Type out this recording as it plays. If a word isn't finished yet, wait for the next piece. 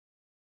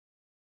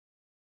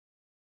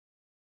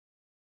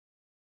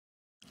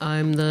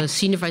I'm the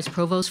Senior Vice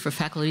Provost for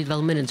Faculty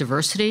Development and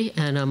Diversity,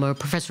 and I'm a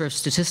Professor of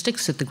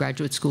Statistics at the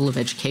Graduate School of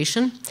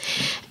Education.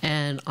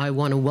 And I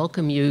want to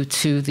welcome you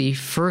to the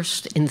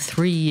first in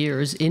 3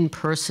 years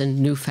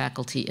in-person New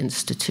Faculty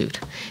Institute.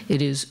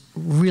 It is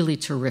really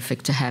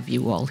terrific to have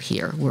you all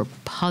here. We're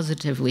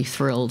positively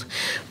thrilled,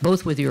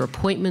 both with your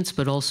appointments,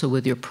 but also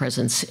with your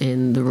presence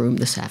in the room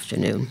this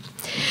afternoon.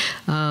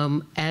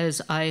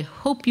 As I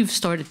hope you've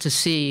started to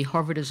see,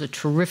 Harvard is a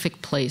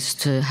terrific place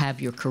to have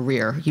your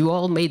career. You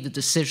all made the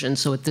decision,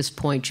 so at this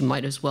point you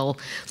might as well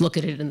look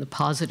at it in the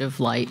positive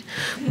light.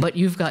 But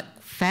you've got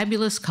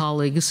fabulous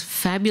colleagues,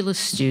 fabulous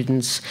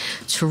students,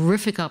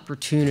 terrific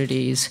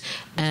opportunities,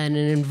 and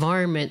an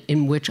environment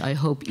in which I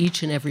hope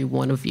each and every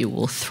one of you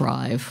will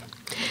thrive.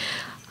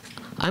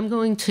 I'm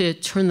going to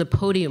turn the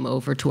podium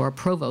over to our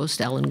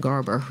provost, Alan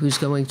Garber, who's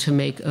going to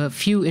make a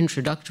few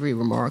introductory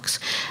remarks.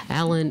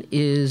 Alan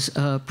is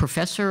a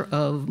professor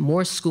of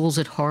more schools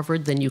at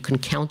Harvard than you can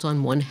count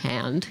on one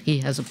hand. He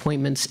has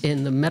appointments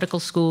in the medical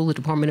school, the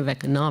Department of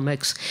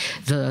Economics,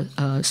 the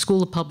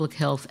School of Public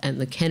Health, and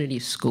the Kennedy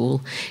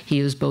School. He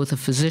is both a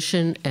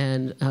physician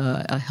and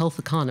a health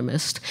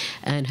economist,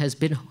 and has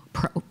been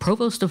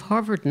provost of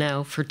Harvard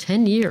now for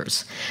 10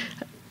 years.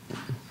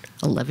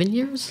 11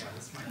 years?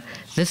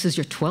 This is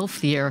your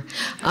 12th year.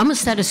 I'm a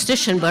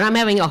statistician, but I'm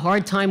having a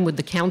hard time with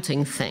the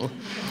counting thing.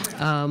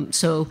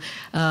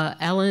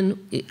 Alan,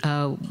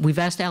 we've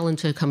asked Alan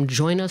to come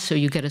join us so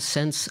you get a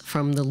sense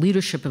from the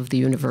leadership of the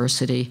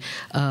university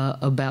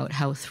about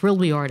how thrilled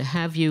we are to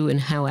have you and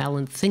how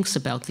Alan thinks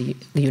about the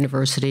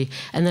university.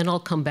 And then I'll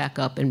come back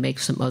up and make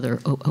some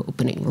other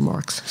opening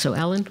remarks. So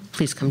Alan,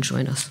 please come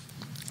join us.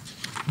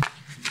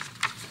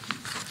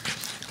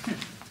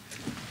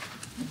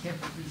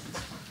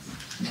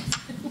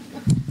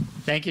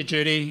 Thank you,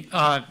 Judy.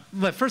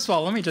 First of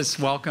all, let me just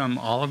welcome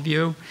all of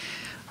you.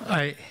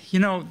 You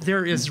know,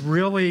 there is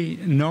really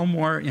no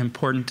more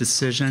important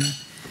decision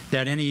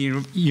that any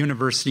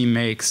university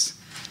makes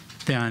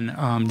than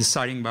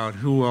deciding about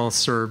who will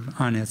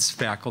serve on its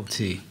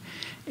faculty.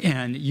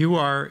 And you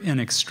are an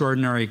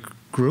extraordinary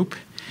group.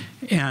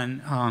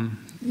 And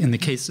in the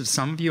case of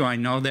some of you, I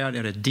know that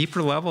at a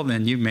deeper level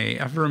than you may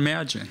ever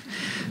imagine.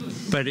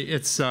 But it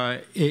is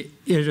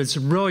a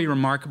really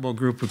remarkable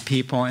group of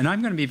people. And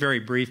I'm going to be very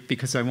brief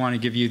because I want to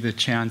give you the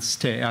chance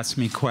to ask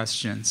me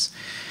questions.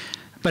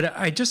 But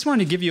I just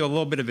want to give you a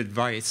little bit of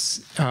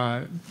advice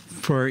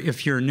for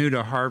if you're new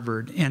to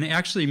Harvard. And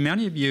actually,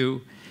 many of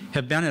you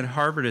have been at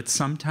Harvard at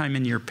some time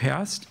in your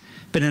past,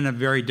 but in a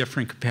very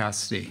different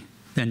capacity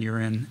than you're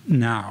in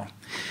now.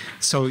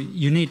 So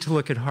you need to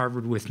look at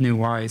Harvard with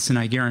new eyes. And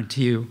I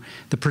guarantee you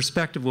the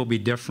perspective will be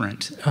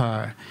different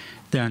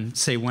than,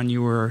 say, when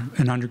you were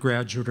an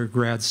undergraduate or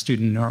grad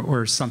student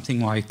or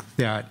something like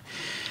that.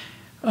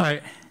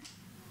 The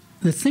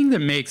thing that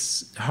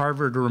makes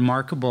Harvard a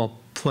remarkable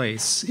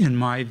place, in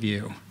my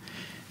view,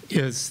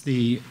 is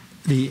the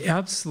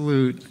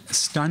absolute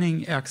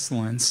stunning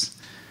excellence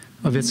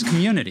of its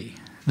community,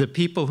 the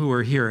people who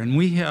are here. And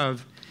we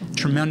have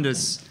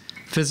tremendous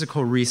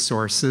physical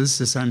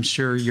resources, as I'm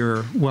sure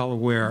you're well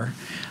aware.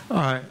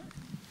 But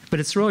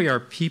it's really our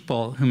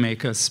people who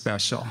make us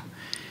special.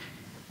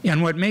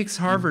 And what makes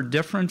Harvard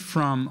different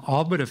from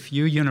all but a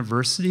few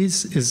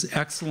universities is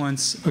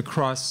excellence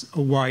across a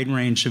wide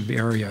range of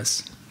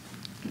areas.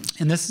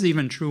 And this is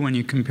even true when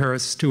you compare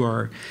us to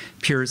our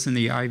peers in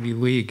the Ivy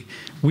League.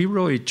 We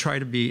really try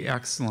to be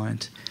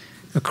excellent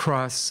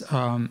across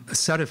a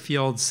set of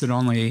fields that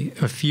only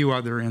a few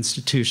other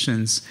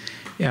institutions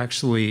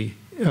actually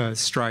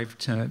strive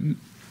to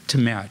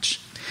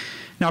match.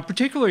 Now,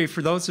 particularly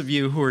for those of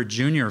you who are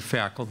junior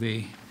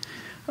faculty,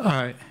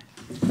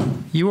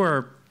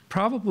 you've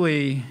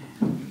probably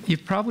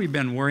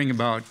been worrying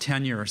about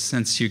tenure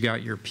since you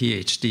got your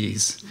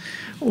PhDs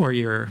or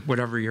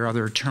whatever your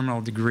other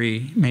terminal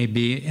degree may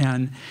be,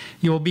 and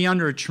you'll be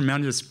under a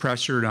tremendous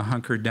pressure to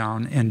hunker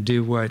down and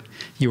do what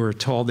you were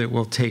told it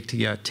will take to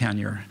get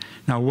tenure.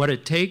 Now, what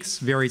it takes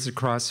varies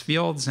across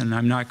fields, and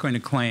I'm not going to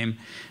claim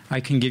I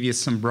can give you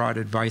some broad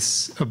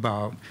advice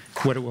about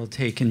what it will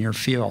take in your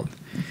field.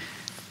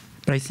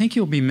 But I think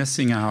you'll be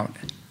missing out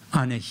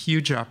on a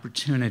huge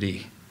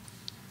opportunity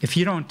if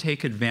you don't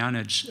take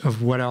advantage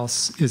of what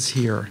else is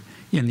here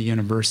in the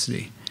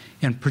university,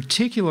 and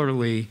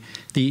particularly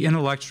the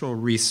intellectual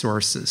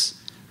resources,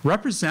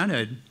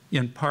 represented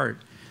in part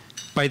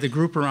by the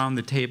group around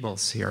the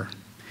tables here.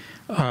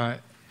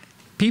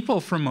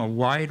 People from a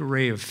wide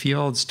array of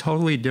fields,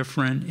 totally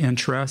different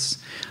interests.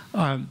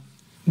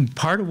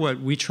 Part of what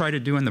we try to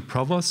do in the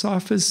provost's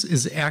office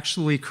is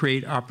actually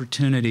create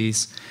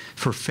opportunities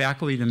for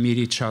faculty to meet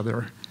each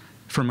other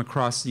from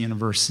across the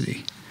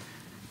university.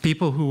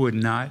 People who would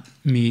not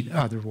meet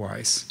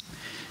otherwise.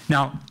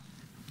 Now,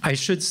 I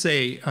should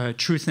say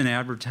truth in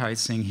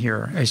advertising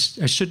here. I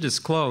should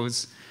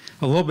disclose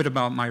a little bit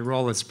about my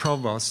role as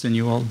provost, and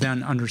you will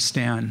then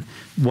understand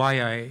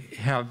why I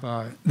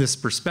have this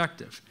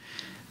perspective.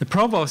 The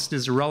provost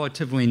is a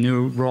relatively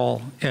new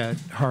role at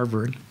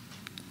Harvard.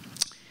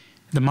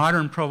 The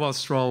modern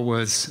provost role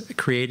was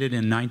created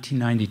in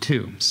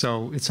 1992,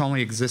 so it's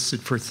only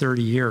existed for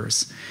 30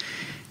 years.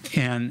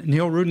 And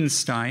Neil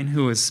Rudenstein,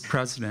 who was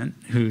president,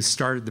 who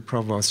started the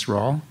provost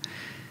role,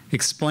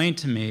 explained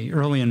to me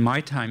early in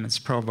my time as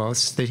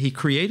provost that he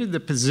created the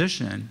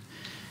position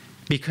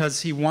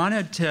because he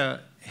wanted to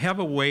have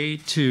a way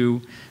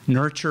to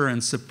nurture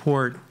and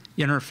support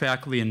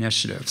inter-faculty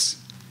initiatives.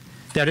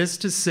 That is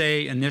to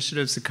say,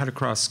 initiatives that cut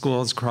across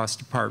schools, across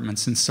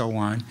departments, and so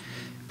on,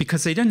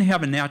 because they didn't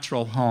have a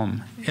natural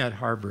home at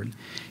Harvard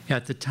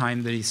at the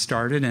time that he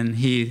started, and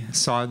he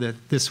saw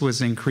that this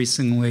was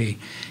increasingly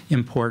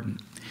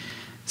important.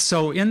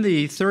 So in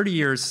the 30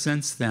 years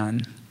since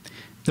then,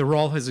 the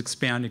role has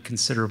expanded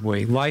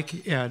considerably.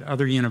 Like at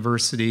other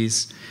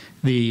universities,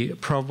 the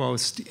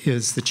provost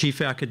is the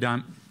chief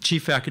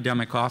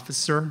academic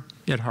officer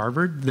at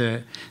Harvard.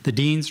 The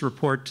deans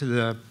report to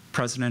the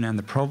president and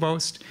the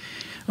provost.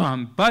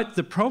 But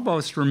the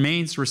provost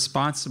remains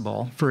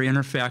responsible for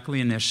inter-faculty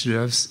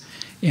initiatives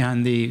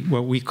and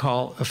what we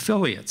call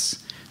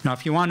affiliates. Now,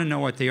 if you want to know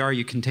what they are,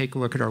 you can take a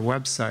look at our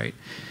website.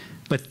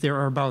 But there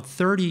are about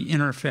 30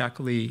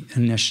 inter-faculty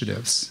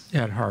initiatives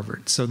at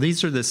Harvard. So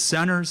these are the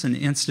centers and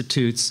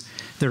institutes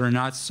that are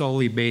not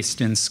solely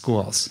based in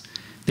schools.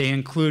 They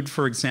include,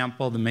 for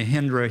example, the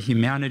Mahindra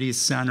Humanities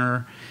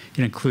Center.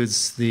 It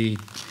includes the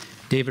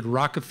David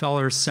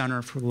Rockefeller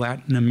Center for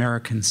Latin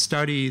American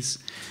Studies,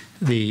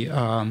 the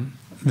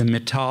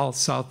Mittal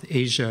South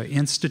Asia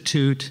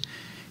Institute.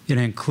 It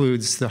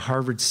includes the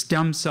Harvard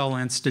Stem Cell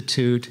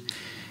Institute,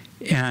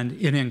 and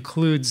it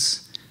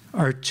includes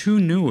our two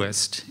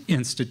newest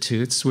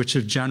institutes, which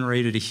have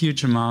generated a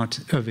huge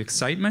amount of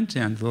excitement,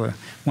 and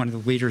one of the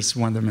leaders,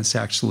 one of them is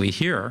actually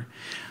here.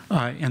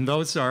 And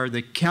those are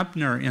the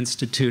Kempner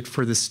Institute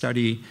for the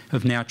Study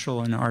of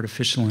Natural and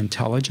Artificial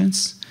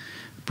Intelligence,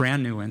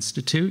 brand new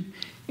institute,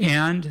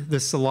 and the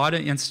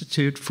Salata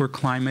Institute for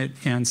Climate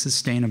and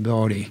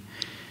Sustainability.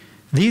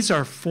 These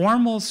are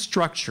formal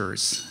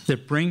structures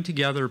that bring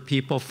together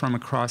people from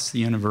across the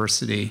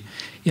university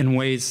in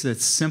ways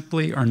that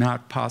simply are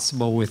not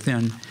possible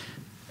within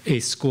a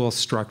school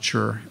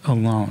structure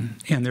alone.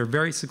 And they're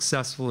very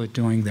successful at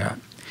doing that.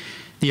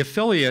 The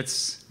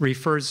affiliates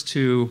refers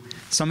to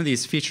some of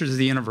these features of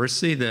the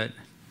university that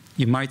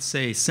you might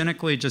say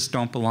cynically just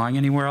don't belong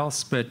anywhere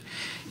else, but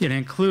it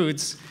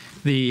includes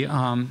the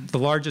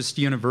largest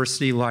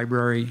university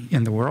library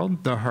in the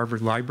world, the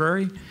Harvard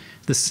Library,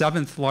 the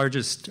 7th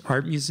largest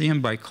art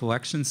museum by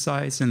collection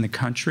size in the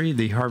country,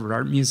 the Harvard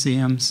Art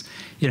Museums.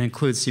 It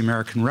includes the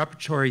American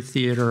Repertory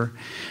Theater.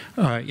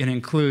 It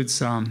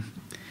includes a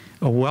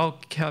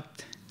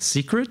well-kept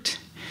secret,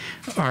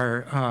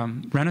 our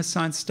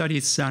Renaissance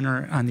Studies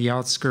Center on the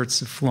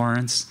outskirts of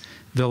Florence,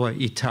 Villa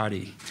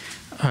Itati.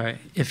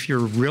 If you're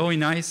really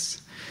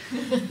nice,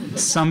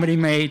 somebody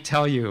may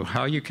tell you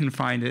how you can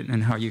find it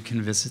and how you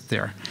can visit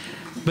there.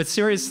 But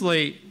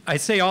seriously, I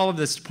say all of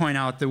this to point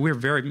out that we're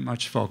very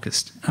much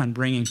focused on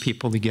bringing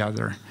people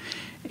together.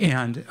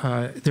 And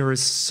there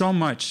is so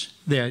much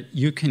that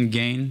you can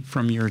gain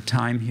from your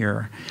time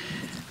here,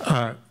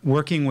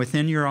 working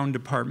within your own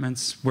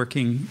departments,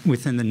 working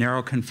within the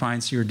narrow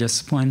confines of your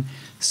discipline,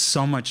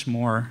 so much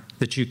more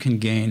that you can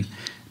gain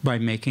by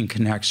making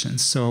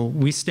connections. So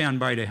we stand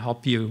by to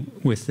help you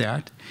with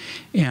that.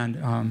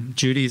 And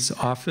Judy's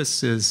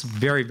office is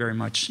very, very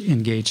much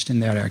engaged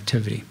in that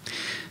activity.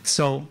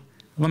 So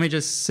let me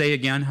just say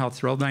again how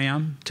thrilled I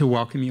am to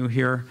welcome you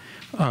here.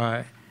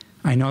 I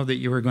know that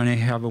you are going to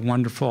have a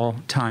wonderful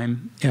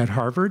time at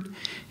Harvard,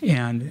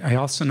 and I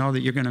also know that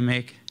you're going to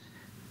make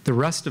the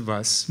rest of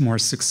us more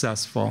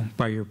successful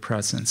by your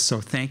presence. So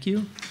thank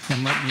you,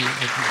 and let me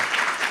open.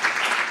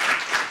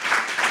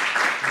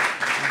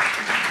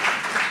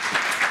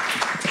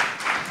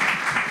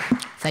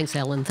 Thanks,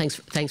 Alan.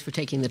 Thanks for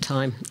taking the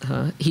time.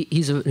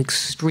 He's an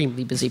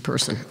extremely busy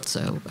person,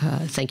 so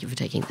thank you for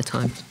taking the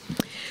time.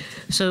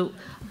 So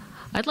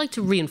I'd like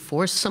to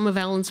reinforce some of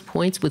Alan's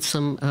points with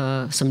some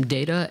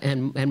data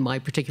and my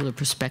particular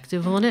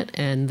perspective on it,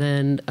 and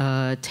then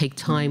take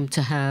time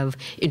to have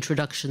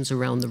introductions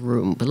around the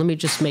room. But let me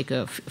just make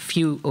a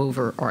few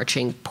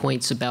overarching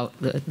points about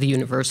the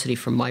university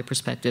from my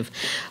perspective.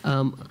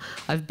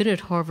 I've been at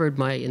Harvard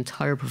my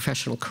entire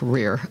professional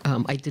career.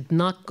 I did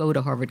not go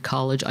to Harvard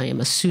College. I am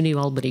a SUNY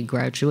Albany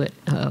graduate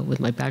with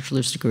my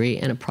bachelor's degree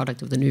and a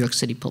product of the New York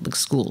City Public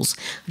Schools.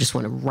 I just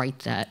want to write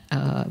that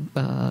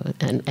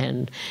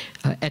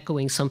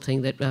echoing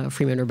something that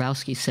Freeman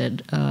Urbowski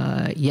said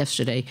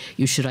yesterday.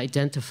 You should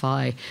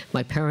identify,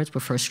 my parents were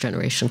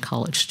first-generation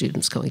college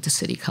students going to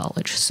City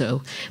College.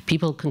 So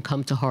people can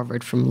come to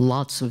Harvard from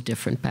lots of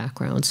different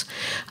backgrounds.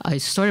 I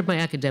started my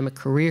academic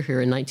career here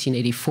in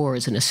 1984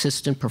 as an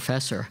assistant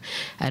professor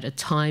at a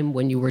time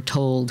when you were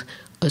told,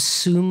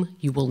 assume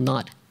you will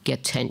not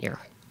get tenure.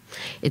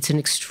 It's an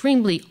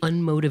extremely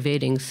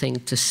unmotivating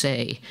thing to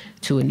say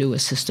to a new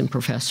assistant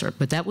professor,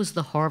 but that was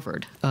the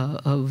Harvard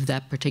of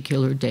that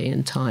particular day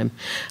and time.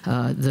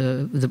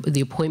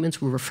 The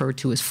appointments were referred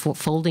to as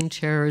folding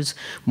chairs,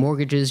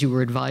 mortgages. You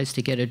were advised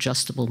to get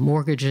adjustable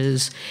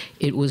mortgages.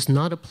 It was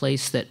not a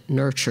place that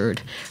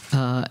nurtured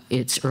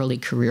its early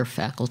career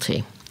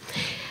faculty.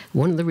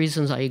 One of the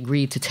reasons I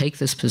agreed to take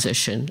this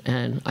position,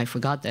 and I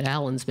forgot that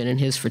Alan's been in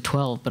his for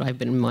 12, but I've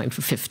been in mine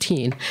for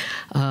 15,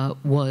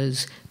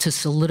 was to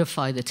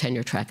solidify the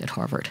tenure track at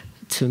Harvard,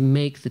 to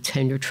make the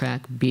tenure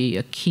track be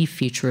a key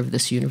feature of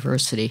this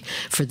university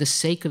for the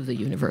sake of the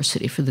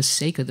university, for the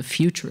sake of the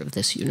future of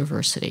this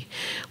university.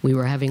 We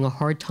were having a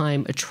hard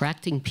time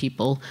attracting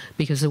people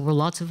because there were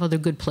lots of other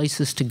good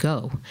places to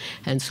go.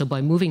 And so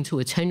by moving to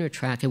a tenure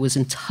track, it was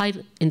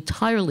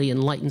entirely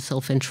enlightened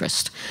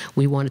self-interest.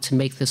 We wanted to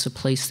make this a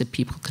place that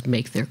people could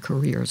make their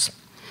careers.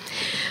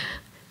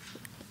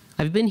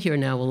 I've been here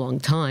now a long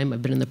time.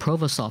 I've been in the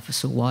provost's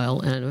office a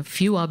while, and a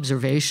few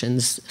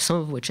observations, some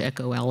of which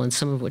echo Alan,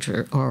 some of which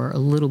are a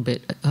little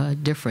bit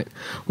different.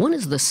 One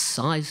is the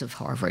size of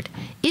Harvard.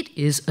 It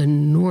is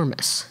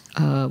enormous.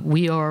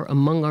 We are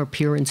among our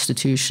peer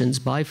institutions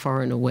by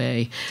far and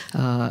away,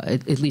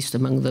 at least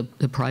among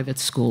the private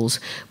schools.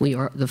 We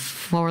are the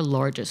far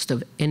largest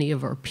of any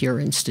of our peer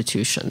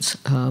institutions.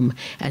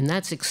 And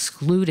that's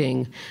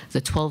excluding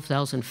the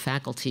 12,000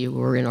 faculty who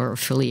are in our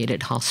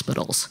affiliated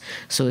hospitals.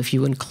 So if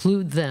you include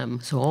them,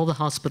 so all the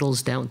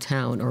hospitals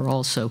downtown are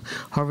also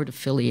Harvard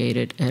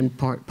affiliated and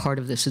part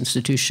of this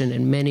institution,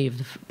 and many of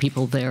the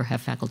people there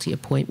have faculty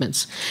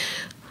appointments.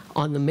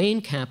 On the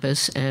main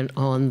campus and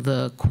on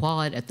the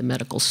quad at the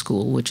medical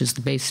school, which is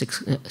the basic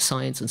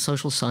science and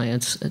social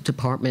science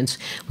departments,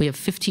 we have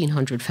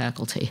 1,500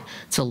 faculty.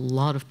 It's a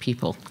lot of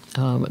people.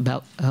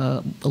 About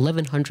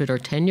 1,100 are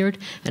tenured,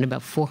 and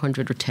about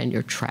 400 are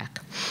tenure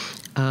track.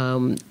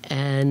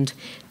 And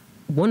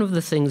one of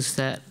the things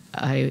that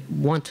I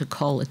want to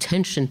call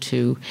attention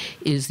to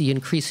is the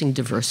increasing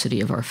diversity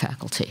of our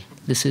faculty.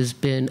 This has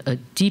been a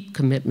deep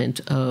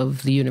commitment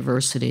of the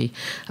university,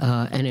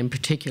 and in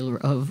particular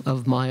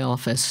of my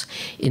office,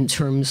 in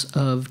terms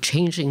of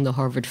changing the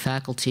Harvard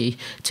faculty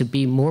to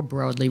be more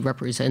broadly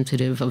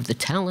representative of the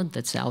talent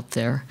that's out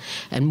there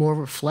and more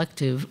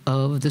reflective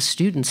of the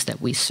students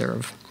that we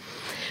serve.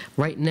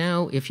 Right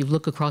now, if you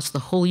look across the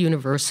whole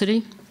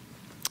university,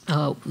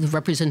 the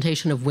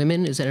representation of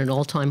women is at an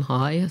all-time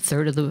high. A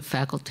third of the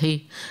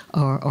faculty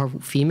are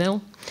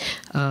female.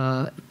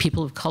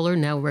 People of color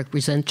now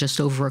represent just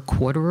over a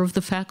quarter of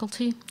the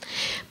faculty.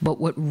 But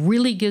what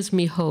really gives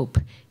me hope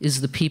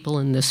is the people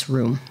in this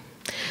room.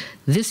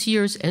 This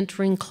year's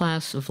entering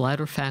class of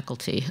ladder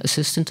faculty,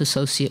 assistant,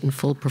 associate, and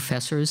full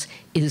professors,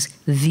 is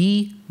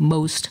the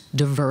most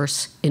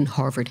diverse in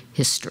Harvard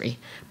history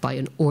by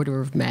an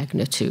order of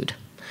magnitude.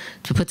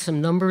 To put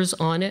some numbers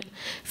on it,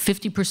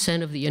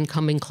 50% of the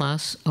incoming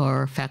class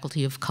are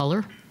faculty of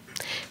color,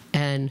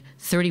 and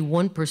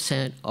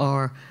 31%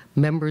 are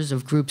members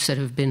of groups that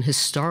have been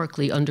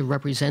historically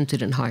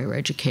underrepresented in higher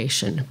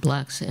education,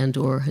 blacks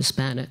and/or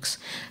Hispanics.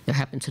 There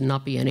happen to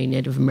not be any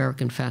Native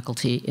American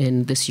faculty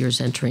in this year's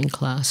entering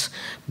class,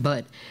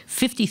 but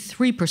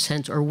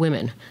 53% are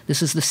women.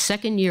 This is the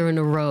second year in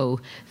a row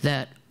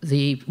that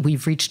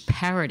we've reached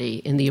parity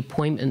in the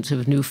appointment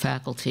of new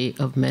faculty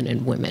of men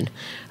and women.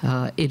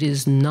 It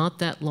is not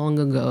that long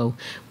ago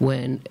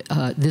when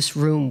this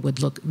room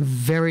would look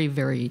very,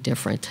 very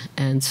different.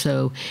 And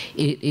so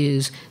it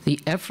is the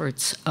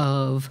efforts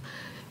of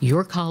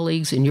your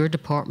colleagues in your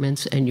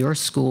departments and your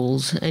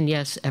schools, and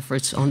yes,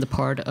 efforts on the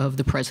part of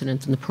the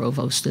president and the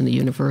provost and the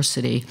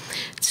university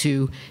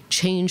to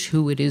change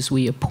who it is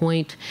we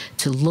appoint,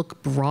 to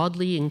look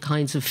broadly in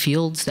kinds of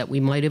fields that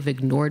we might have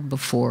ignored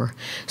before,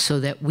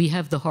 so that we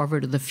have the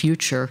Harvard of the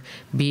future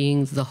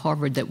being the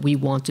Harvard that we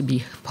want to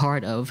be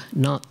part of,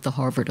 not the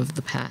Harvard of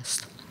the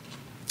past.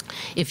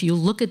 If you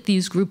look at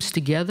these groups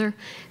together,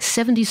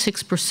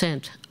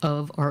 76%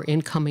 of our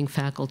incoming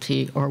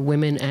faculty are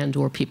women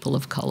and/or people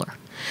of color.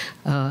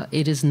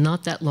 It is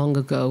not that long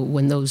ago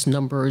when those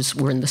numbers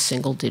were in the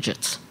single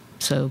digits.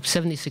 So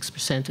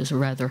 76% is a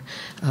rather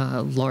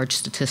large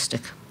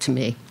statistic to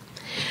me.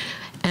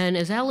 And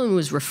as Alan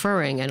was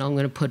referring, and I'm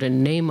going to put a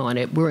name on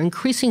it, we're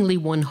increasingly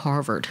one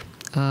Harvard.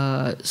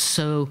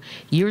 So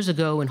years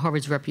ago, and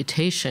Harvard's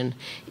reputation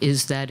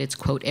is that it's,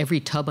 quote, every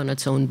tub on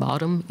its own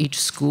bottom. Each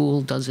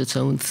school does its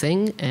own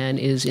thing and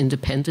is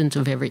independent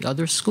of every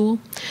other school.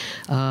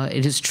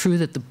 It is true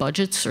that the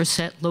budgets are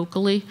set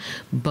locally,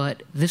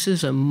 but this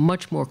is a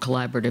much more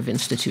collaborative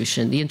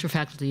institution. The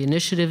interfaculty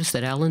initiatives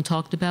that Alan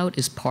talked about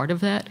is part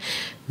of that.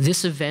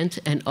 This event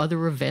and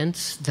other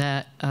events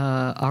that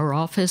our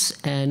office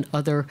and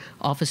other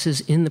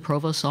offices in the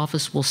provost's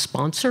office will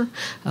sponsor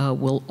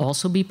will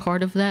also be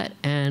part of that.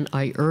 And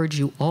I urge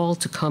you all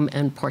to come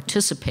and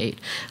participate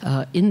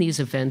in these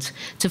events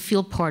to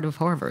feel part of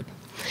Harvard.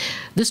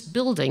 This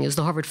building is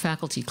the Harvard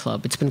Faculty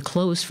Club. It's been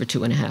closed for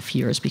 2.5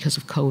 years because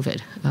of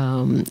COVID.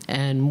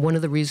 And one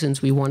of the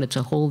reasons we wanted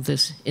to hold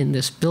this in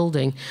this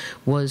building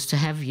was to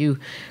have you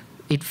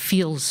it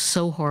feels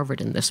so Harvard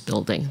in this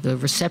building. The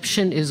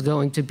reception is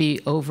going to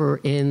be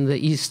over in the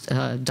east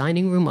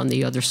dining room on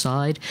the other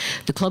side.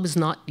 The club is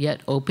not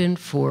yet open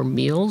for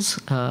meals.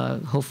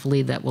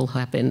 Hopefully that will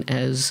happen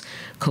as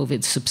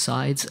COVID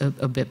subsides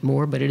a bit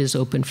more, but it is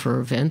open for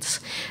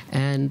events.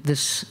 And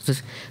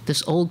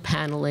this old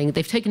paneling,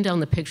 they've taken down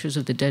the pictures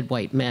of the dead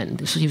white men.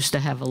 This used to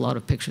have a lot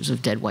of pictures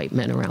of dead white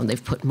men around.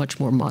 They've put much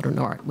more modern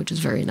art, which is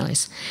very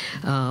nice.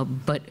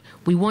 But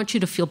we want you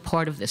to feel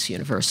part of this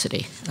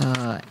university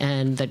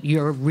and that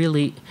you're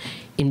really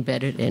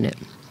embedded in it.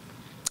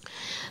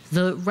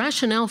 The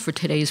rationale for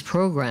today's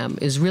program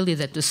is really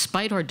that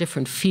despite our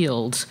different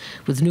fields,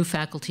 with new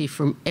faculty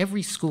from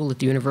every school at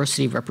the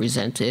university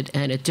represented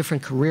and at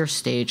different career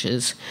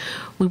stages,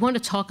 we want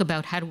to talk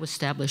about how to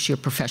establish your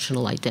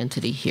professional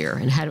identity here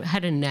and how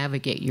to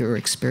navigate your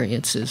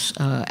experiences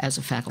as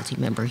a faculty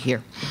member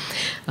here.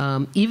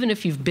 Even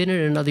if you've been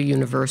at another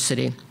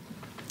university,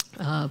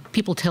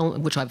 people tell me,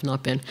 which I've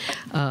not been,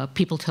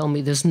 people tell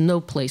me there's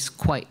no place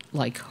quite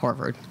like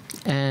Harvard.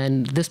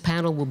 And this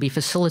panel will be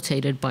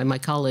facilitated by my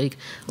colleague,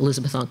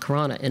 Elizabeth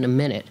Ann-Khurana, in a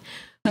minute.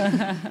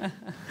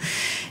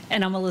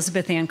 And I'm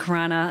Elizabeth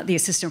Ann-Khurana, the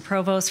Assistant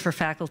Provost for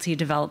Faculty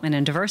Development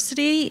and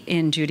Diversity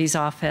in Judy's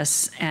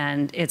office.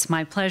 And it's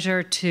my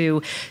pleasure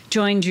to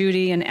join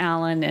Judy and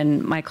Alan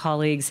and my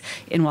colleagues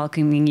in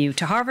welcoming you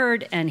to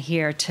Harvard and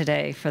here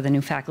today for the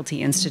New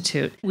Faculty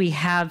Institute. We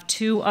have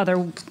two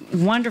other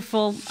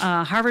wonderful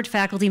Harvard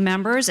faculty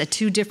members at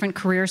two different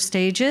career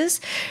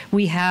stages.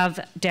 We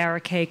have Dara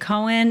K.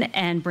 Cohen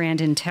and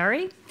Brandon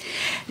Terry.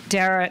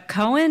 Dara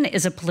Cohen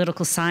is a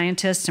political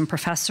scientist and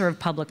professor of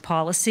public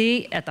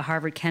policy at the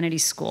Harvard Kennedy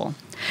School.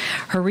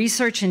 Her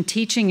research and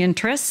teaching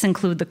interests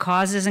include the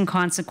causes and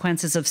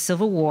consequences of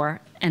civil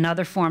war and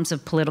other forms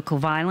of political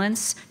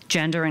violence,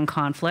 gender and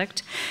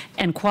conflict,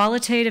 and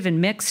qualitative and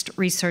mixed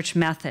research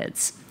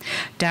methods.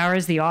 Dara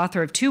is the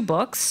author of two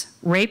books,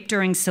 Rape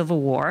During Civil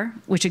War,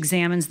 which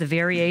examines the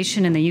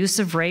variation in the use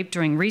of rape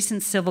during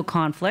recent civil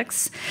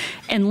conflicts,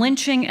 and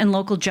Lynching and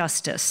Local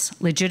Justice,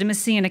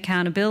 Legitimacy and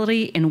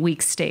Accountability in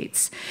Weak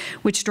States,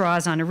 which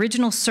draws on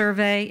original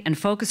survey and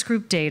focus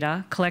group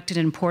data collected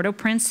in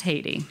Port-au-Prince,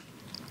 Haiti.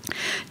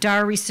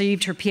 Dara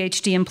received her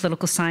PhD in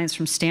political science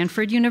from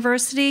Stanford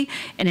University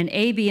and an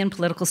AB in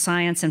political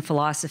science and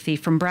philosophy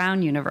from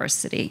Brown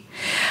University.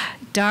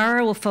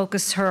 Dara will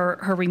focus her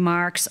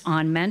remarks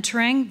on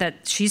mentoring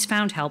that she's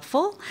found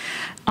helpful,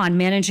 on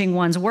managing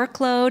one's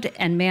workload,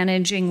 and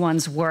managing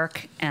one's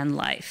work and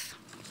life.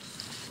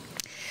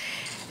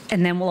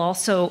 And then we'll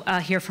also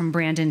hear from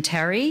Brandon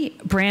Terry.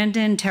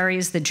 Brandon Terry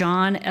is the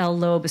John L.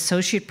 Loeb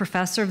Associate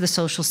Professor of the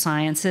Social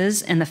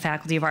Sciences in the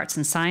Faculty of Arts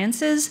and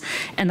Sciences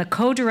and the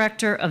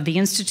co-director of the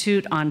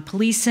Institute on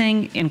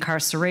Policing,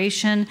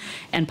 Incarceration,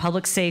 and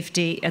Public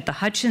Safety at the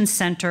Hutchins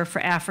Center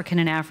for African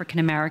and African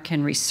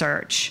American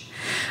Research.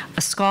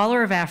 A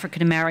scholar of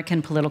African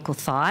American political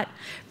thought,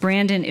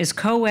 Brandon is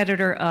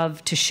co-editor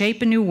of To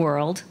Shape a New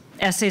World,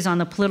 Essays on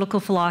the Political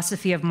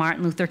Philosophy of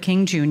Martin Luther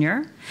King,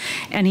 Jr.,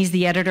 and he's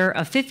the editor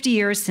of 50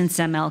 Years Since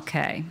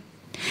MLK.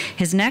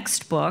 His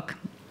next book,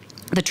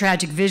 The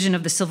Tragic Vision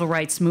of the Civil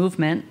Rights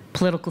Movement,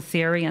 Political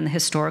Theory and the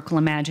Historical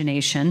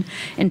Imagination,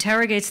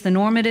 interrogates the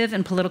normative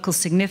and political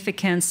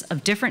significance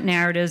of different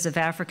narratives of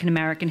African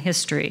American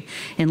history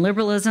in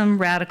liberalism,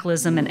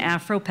 radicalism, and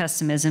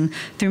Afro-pessimism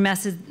through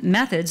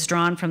methods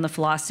drawn from the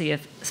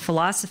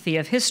philosophy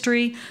of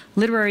history,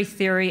 literary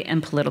theory,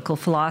 and political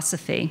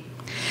philosophy.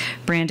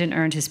 Brandon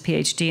earned his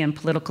PhD in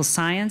political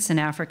science and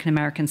African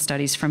American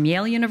studies from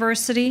Yale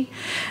University,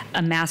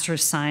 a Master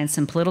of Science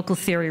in Political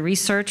Theory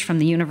Research from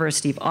the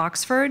University of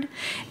Oxford,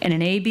 and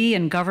an AB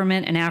in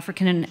Government and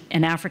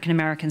African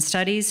American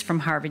Studies from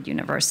Harvard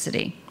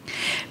University.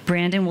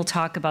 Brandon will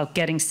talk about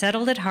getting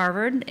settled at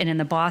Harvard and in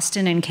the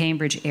Boston and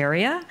Cambridge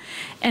area,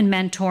 and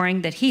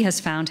mentoring that he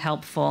has found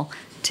helpful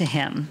to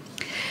him.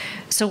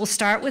 So we'll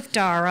start with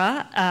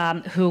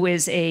Dara, who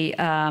is a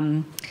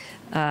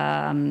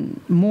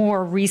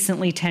more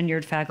recently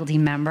tenured faculty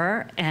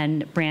member,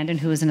 and Brandon,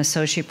 who is an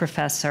associate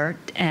professor.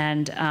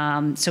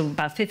 And so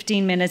about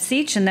 15 minutes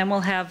each, and then we'll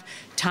have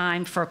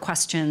time for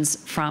questions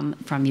from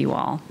you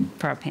all,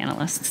 for our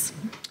panelists.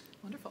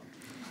 Wonderful.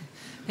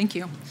 Thank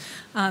you.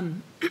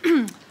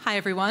 Hi,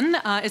 everyone.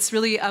 It's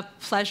really a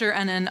pleasure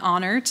and an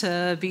honor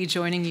to be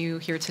joining you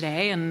here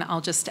today, and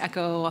I'll just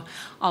echo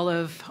all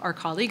of our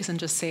colleagues and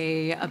just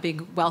say a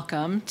big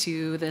welcome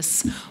to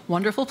this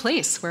wonderful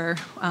place where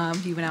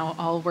you now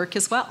all work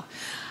as well.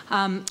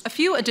 A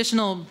few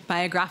additional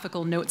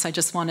biographical notes I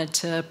just wanted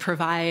to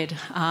provide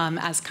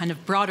as kind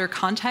of broader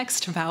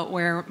context about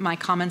where my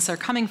comments are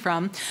coming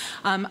from.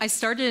 I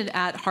started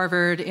at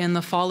Harvard in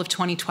the fall of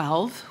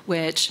 2012,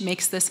 which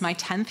makes this my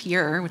 10th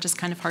year, which is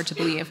kind of hard to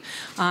believe,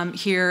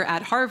 here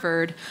at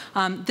Harvard.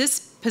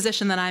 This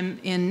position that I'm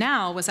in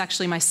now was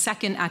actually my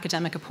second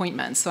academic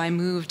appointment. So I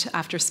moved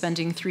after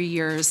spending 3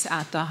 years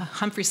at the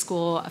Humphrey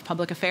School of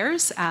Public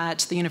Affairs at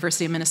the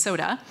University of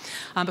Minnesota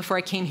before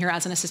I came here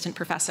as an assistant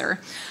professor.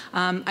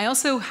 I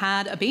also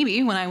had a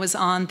baby when I was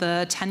on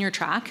the tenure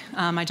track.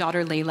 My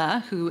daughter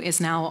Layla, who is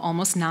now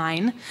almost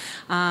 9,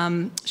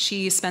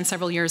 she spent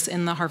several years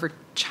in the Harvard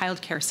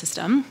childcare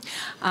system.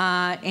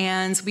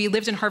 And we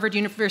lived in Harvard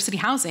University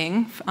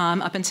housing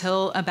up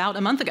until about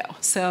a month ago.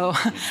 So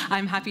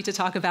I'm happy to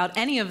talk about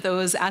any of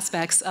those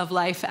aspects of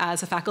life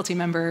as a faculty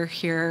member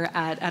here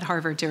at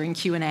Harvard during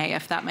Q&A,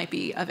 if that might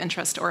be of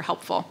interest or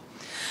helpful.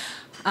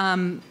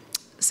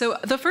 So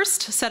the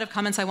first set of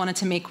comments I wanted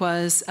to make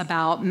was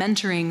about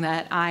mentoring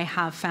that I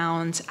have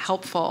found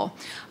helpful.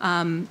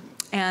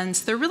 And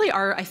there really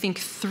are, I think,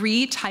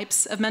 3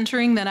 types of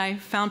mentoring that I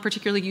found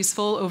particularly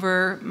useful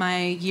over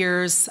my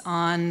years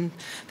on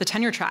the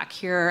tenure track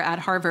here at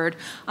Harvard.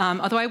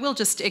 Although I will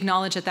just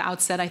acknowledge at the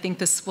outset, I think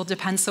this will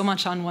depend so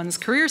much on one's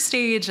career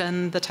stage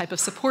and the type of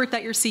support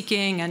that you're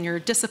seeking and your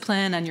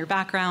discipline and your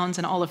background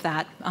and all of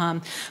that.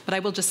 But I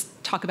will just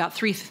talk about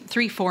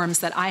three forms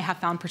that I have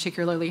found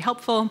particularly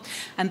helpful.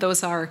 And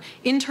those are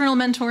internal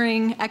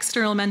mentoring,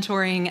 external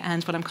mentoring,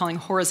 and what I'm calling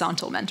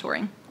horizontal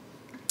mentoring.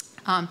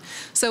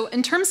 So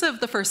in terms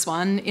of the first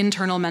one,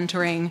 internal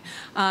mentoring,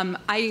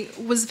 I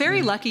was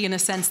very lucky in a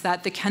sense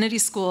that the Kennedy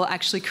School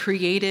actually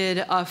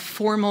created a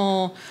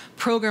formal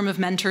program of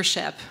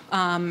mentorship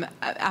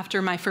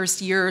after my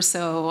first year or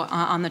so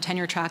on the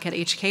tenure track at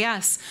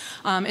HKS.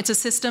 It's a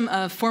system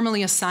of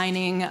formally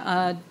assigning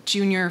a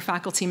junior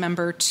faculty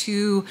member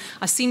to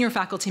a senior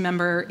faculty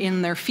member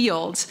in their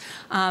field.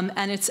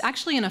 And it's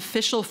actually an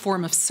official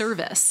form of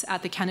service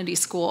at the Kennedy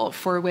School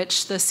for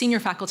which the senior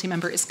faculty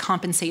member is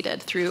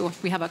compensated through,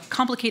 we have a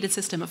complicated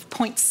system of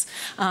points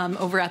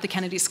over at the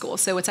Kennedy School.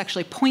 So it's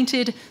actually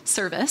pointed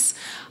service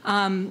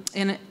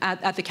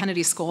at the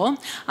Kennedy School.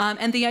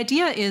 And the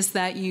idea is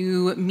that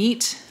you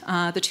meet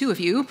the two of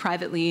you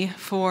privately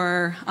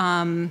for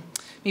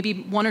maybe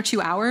 1 or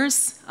 2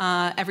 hours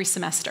every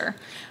semester.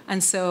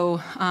 And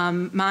so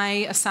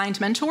my assigned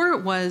mentor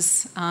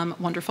was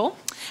wonderful.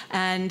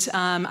 And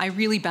I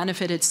really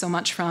benefited so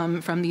much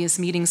from these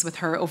meetings with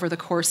her over the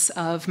course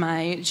of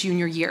my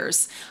junior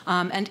years.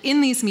 And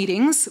in these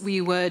meetings,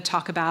 we would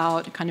talk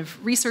about kind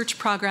of research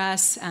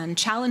progress and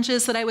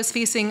challenges that I was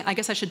facing. I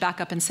guess I should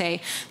back up and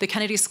say the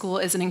Kennedy School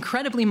is an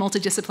incredibly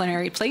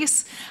multidisciplinary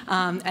place.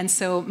 And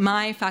so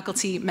my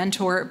faculty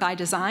mentor by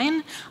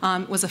design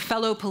was a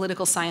fellow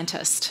political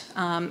scientist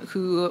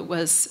who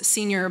was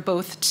senior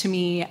both to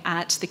me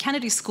at the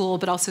Kennedy School,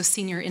 but also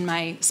senior in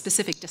my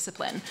specific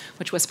discipline,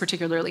 which was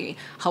particularly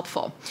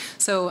helpful.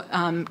 So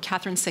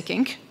Catherine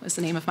Sickink was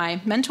the name of my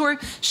mentor.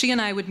 She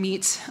and I would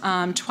meet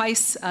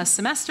twice a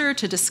semester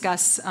to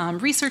discuss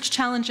research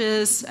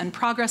challenges and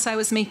progress I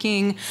was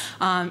making,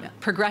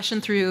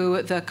 progression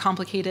through the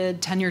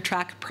complicated tenure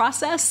track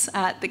process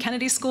at the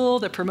Kennedy School,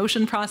 the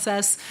promotion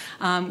process,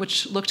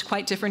 which looked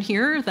quite different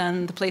here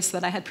than the place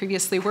that I had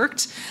previously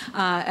worked.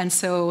 And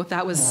so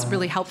that was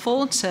really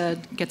helpful to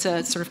get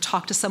to sort of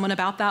talk to someone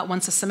about that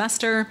once a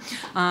semester.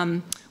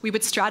 We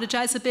would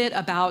strategize a bit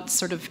about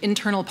sort of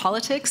internal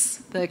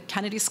politics. The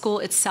Kennedy School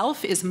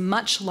itself is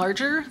much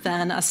larger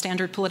than a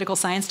standard political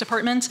science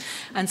department.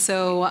 And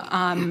so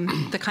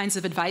the kinds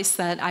of advice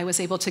that I was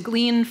able to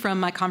glean from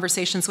my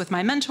conversations with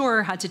my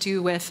mentor had to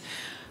do with,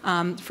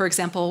 for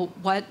example,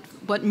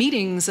 what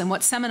meetings and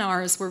what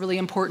seminars were really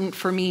important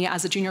for me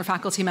as a junior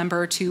faculty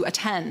member to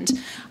attend,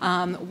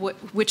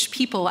 which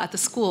people at the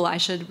school I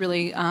should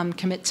really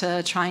commit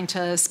to trying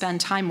to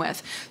spend time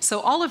with. So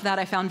all of that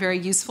I found very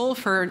useful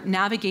for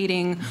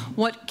navigating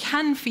what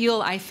can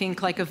feel, I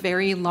think, like a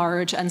very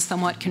large and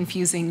somewhat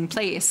confusing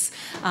place.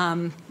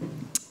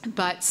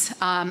 But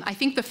I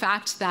think the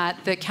fact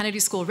that the Kennedy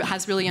School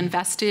has really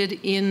invested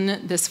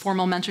in this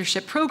formal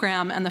mentorship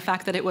program and the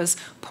fact that it was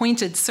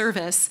pointed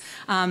service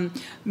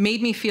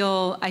made me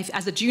feel,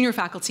 as a junior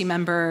faculty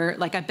member,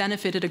 like I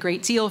benefited a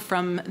great deal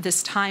from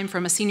this time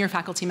from a senior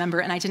faculty member,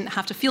 and I didn't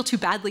have to feel too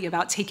badly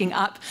about taking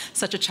up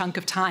such a chunk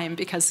of time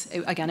because,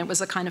 again, it was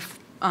a kind of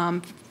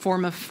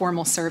form of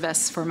formal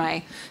service for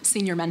my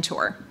senior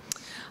mentor.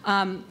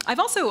 I've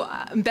also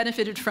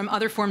benefited from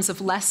other forms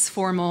of less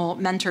formal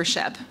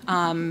mentorship.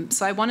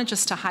 So I wanted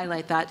just to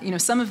highlight that,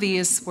 some of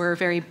these were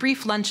very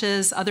brief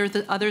lunches,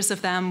 others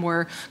of them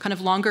were kind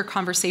of longer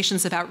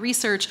conversations about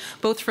research,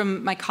 both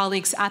from my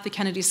colleagues at the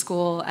Kennedy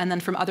School and then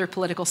from other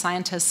political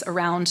scientists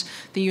around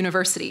the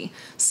university.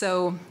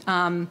 So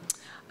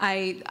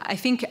I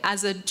think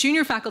as a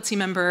junior faculty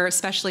member,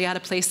 especially at a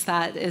place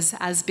that is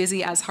as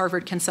busy as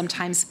Harvard can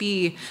sometimes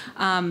be,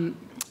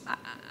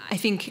 I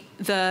think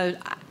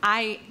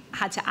I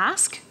had to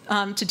ask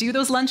to do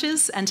those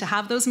lunches and to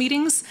have those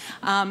meetings,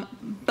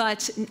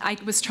 but I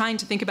was trying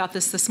to think about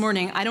this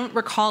morning. I don't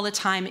recall a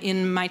time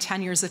in my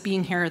 10 years of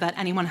being here that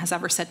anyone has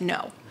ever said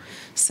no.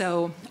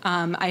 So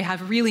I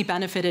have really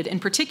benefited in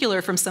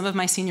particular from some of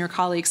my senior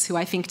colleagues who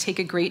I think take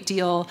a great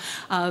deal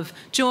of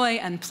joy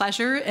and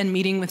pleasure in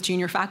meeting with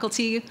junior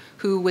faculty,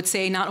 who would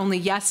say not only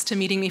yes to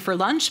meeting me for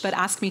lunch, but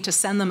ask me to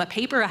send them a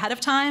paper ahead of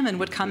time and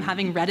would come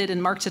having read it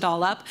and marked it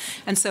all up.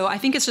 And so I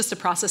think it's just a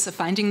process of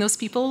finding those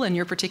people in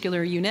your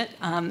particular unit,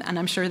 and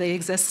I'm sure they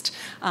exist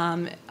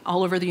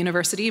all over the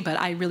university, but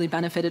I really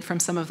benefited from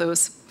some of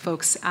those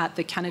folks at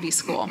the Kennedy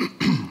School.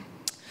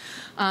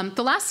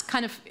 The last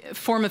kind of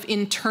form of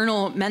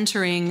internal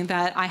mentoring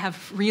that I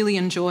have really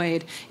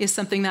enjoyed is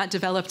something that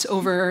developed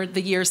over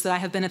the years that I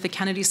have been at the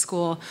Kennedy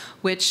School,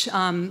 which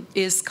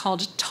is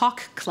called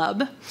Talk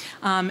Club.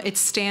 It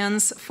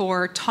stands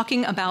for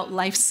Talking About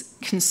Life's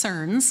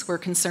Concerns, where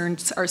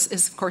concerns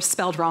is of course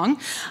spelled wrong.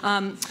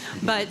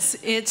 But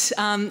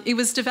it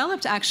was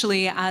developed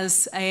actually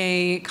as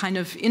a kind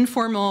of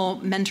informal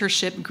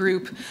mentorship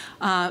group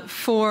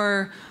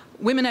for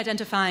women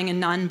identifying and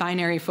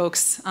non-binary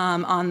folks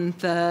on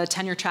the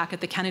tenure track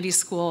at the Kennedy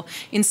School,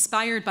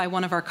 inspired by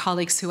one of our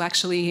colleagues who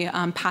actually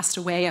passed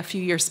away a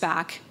few years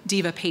back,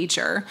 Diva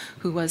Pager,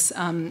 who was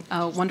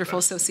a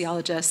wonderful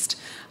sociologist.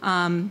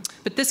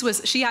 But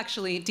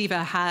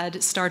Diva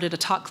had started a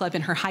talk club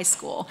in her high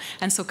school,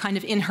 and so kind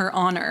of in her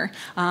honor,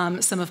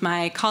 some of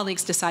my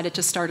colleagues decided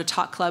to start a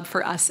talk club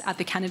for us at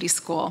the Kennedy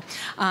School.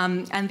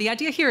 And the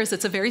idea here is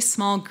it's a very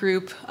small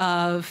group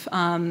of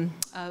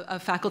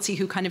faculty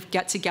who kind of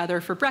get together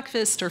for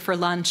breakfast or for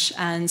lunch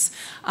and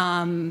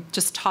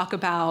just talk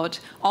about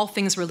all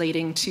things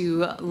relating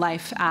to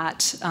life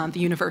at the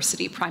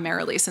university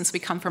primarily, since we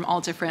come from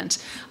all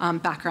different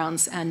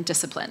backgrounds and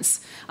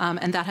disciplines.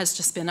 And that has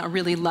just been a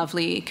really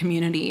lovely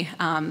community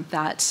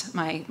that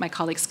my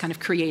colleagues kind of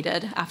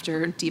created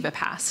after Diva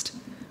passed.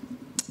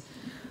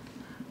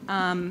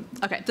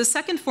 Okay, the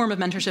second form of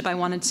mentorship I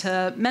wanted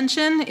to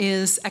mention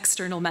is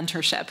external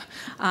mentorship.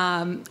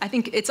 I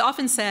think it's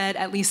often said,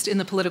 at least in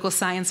the political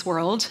science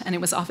world, and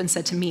it was often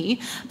said to me,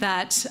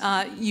 that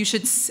you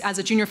should, as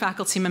a junior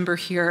faculty member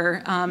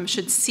here,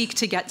 should seek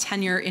to get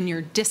tenure in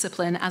your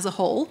discipline as a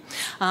whole,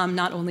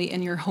 not only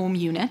in your home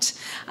unit.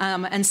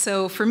 And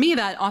so for me,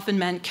 that often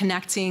meant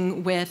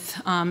connecting with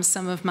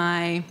some of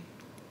my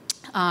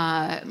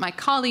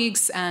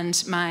colleagues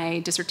and my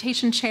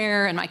dissertation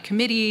chair and my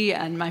committee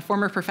and my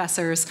former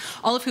professors,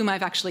 all of whom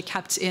I've actually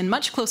kept in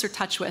much closer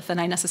touch with than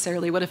I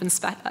necessarily would have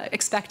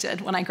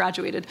expected when I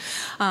graduated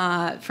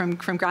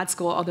from grad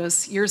school all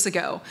those years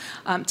ago,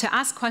 to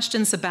ask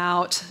questions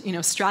about,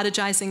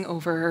 strategizing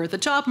over the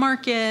job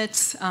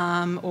market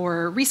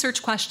or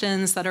research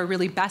questions that are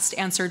really best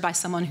answered by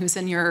someone who's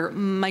in your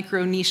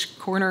micro niche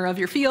corner of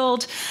your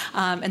field.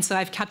 And so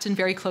I've kept in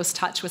very close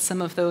touch with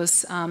some of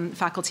those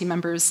faculty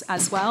members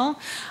as well.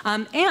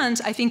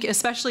 And I think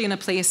especially in a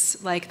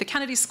place like the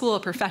Kennedy School, a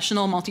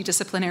professional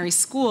multidisciplinary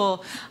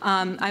school,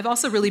 I've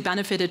also really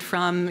benefited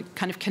from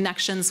kind of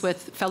connections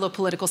with fellow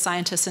political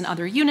scientists in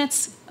other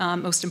units,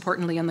 most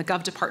importantly in the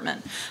Gov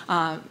department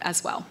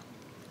as well.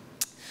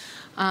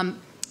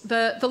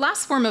 The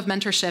last form of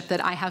mentorship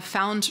that I have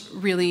found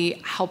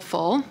really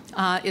helpful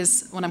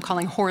is what I'm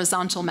calling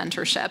horizontal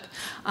mentorship.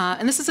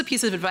 And this is a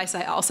piece of advice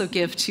I also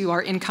give to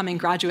our incoming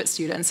graduate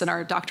students in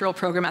our doctoral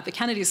program at the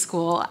Kennedy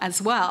School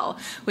as well,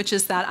 which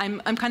is that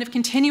I'm kind of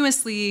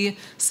continuously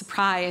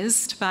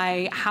surprised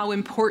by how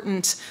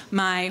important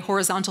my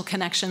horizontal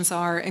connections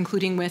are,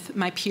 including with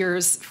my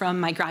peers from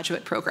my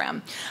graduate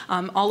program,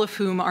 all of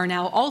whom are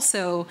now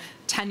also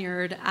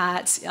tenured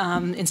at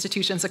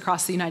institutions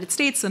across the United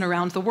States and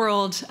around the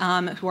world,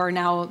 who are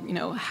now,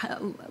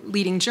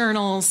 leading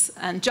journals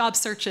and job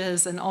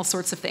searches and all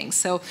sorts of things.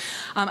 So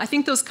I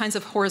think those kinds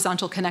of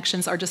horizontal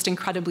connections are just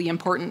incredibly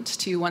important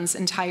to one's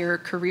entire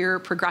career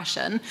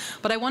progression.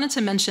 But I wanted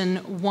to mention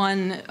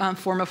one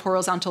form of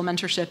horizontal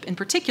mentorship in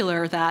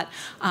particular that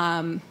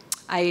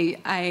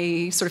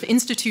I sort of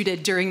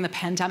instituted during the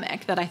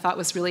pandemic that I thought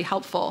was really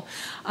helpful.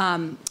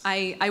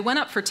 I went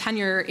up for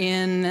tenure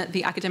in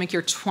the academic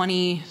year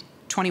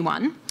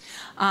 2021.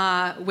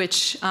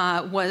 Which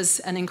was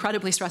an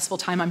incredibly stressful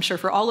time, I'm sure,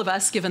 for all of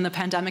us, given the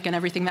pandemic and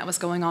everything that was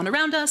going on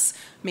around us,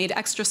 made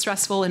extra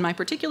stressful in my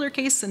particular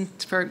case and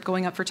for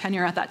going up for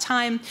tenure at that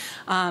time,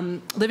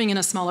 living in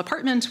a small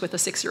apartment with a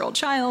 6-year-old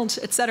child,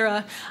 et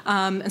cetera.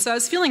 And so I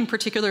was feeling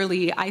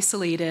particularly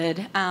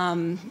isolated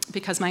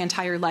because my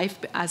entire life,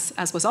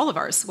 as was all of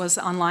ours, was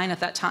online at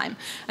that time.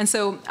 And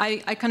so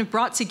I kind of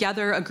brought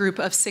together a group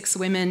of 6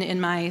 women in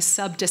my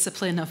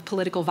sub-discipline of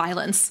political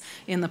violence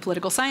in the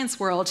political science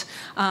world,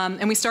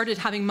 and we started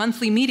having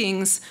monthly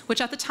meetings,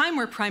 which at the time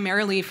were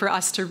primarily for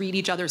us to read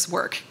each other's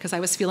work, because I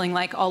was feeling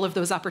like all of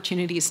those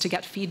opportunities to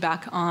get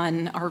feedback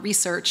on our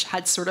research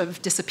had sort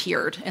of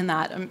disappeared in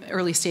that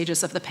early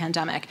stages of the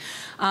pandemic.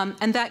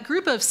 And that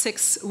group of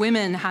 6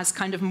 women has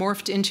kind of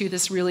morphed into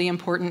this really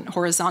important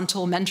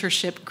horizontal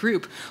mentorship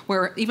group,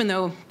 where even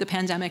though the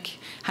pandemic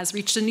has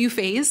reached a new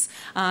phase,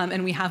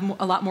 and we have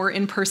a lot more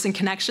in-person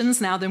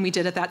connections now than we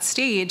did at that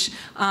stage,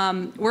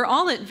 we're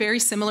all at very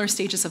similar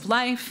stages of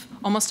life.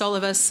 Almost all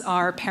of us are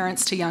are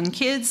parents to young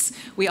kids.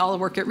 We all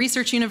work at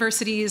research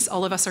universities.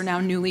 All of us are now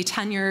newly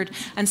tenured.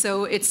 And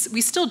so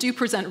we still do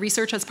present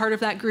research as part of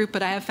that group,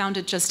 but I have found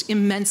it just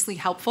immensely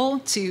helpful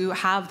to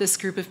have this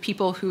group of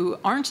people who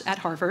aren't at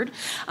Harvard,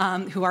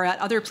 who are at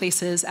other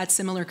places at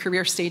similar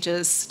career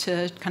stages,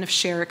 to kind of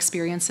share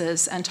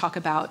experiences and talk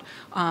about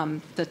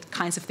the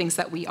kinds of things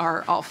that we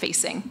are all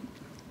facing.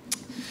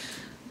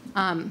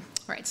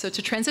 All right, so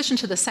to transition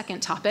to the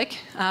second topic,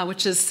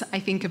 which is, I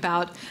think,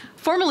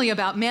 formally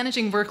about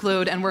managing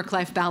workload and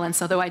work-life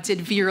balance, although I did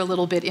veer a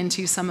little bit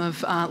into some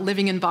of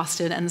living in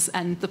Boston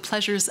and the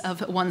pleasures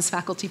of one's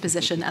faculty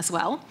position as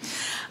well.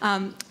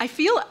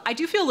 I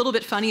do feel a little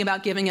bit funny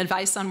about giving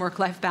advice on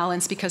work-life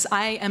balance because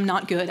I am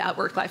not good at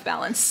work-life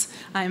balance.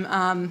 And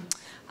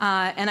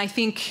I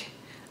think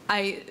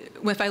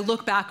if I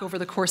look back over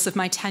the course of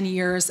my 10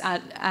 years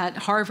at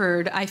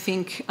Harvard, I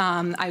think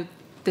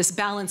this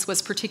balance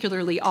was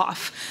particularly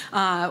off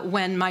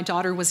when my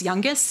daughter was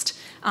youngest,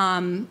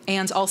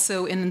 and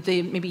also in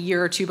the maybe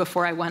year or two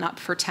before I went up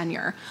for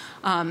tenure.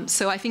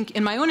 So I think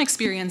in my own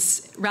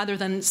experience, rather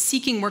than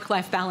seeking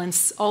work-life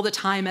balance all the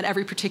time at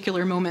every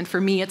particular moment,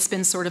 for me it's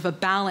been sort of a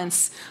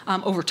balance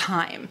over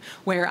time,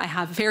 where I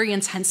have very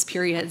intense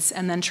periods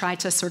and then try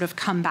to sort of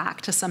come back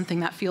to something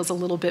that feels a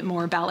little bit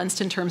more balanced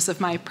in terms of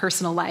my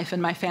personal life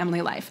and my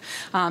family life.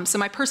 So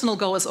my personal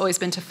goal has always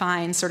been to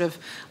find sort of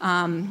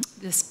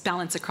this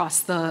balance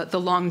across the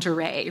longue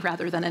durée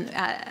rather than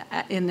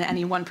in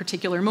any one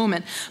particular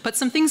moment. But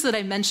some things that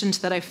I mentioned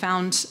that I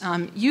found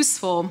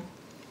useful,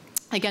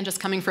 again, just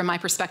coming from my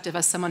perspective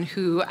as someone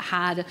who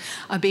had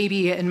a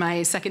baby in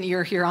my second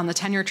year here on the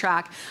tenure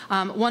track,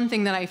 one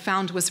thing that I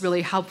found was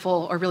really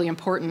helpful or really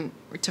important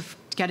to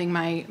getting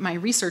my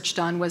research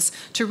done was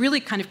to really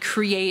kind of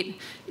create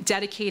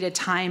dedicated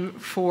time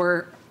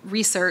for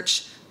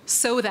research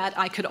so that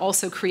I could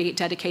also create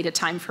dedicated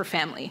time for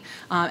family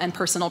and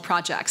personal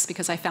projects,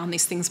 because I found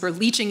these things were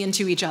leaching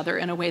into each other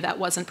in a way that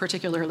wasn't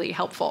particularly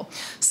helpful.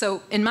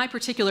 So in my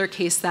particular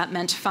case, that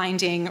meant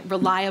finding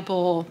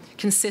reliable,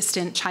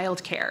 consistent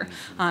childcare,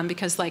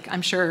 because like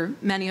I'm sure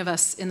many of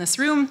us in this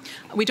room,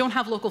 we don't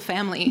have local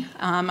family,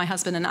 my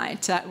husband and I,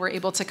 that were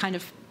able to kind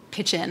of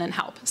pitch in and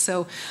help.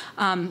 So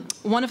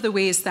one of the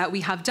ways that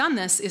we have done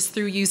this is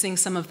through using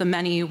some of the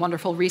many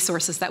wonderful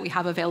resources that we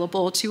have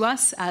available to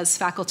us as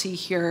faculty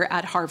here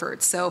at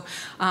Harvard. So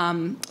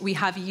we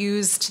have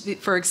used,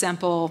 for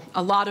example,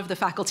 a lot of the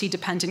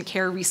faculty-dependent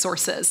care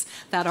resources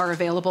that are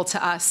available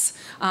to us,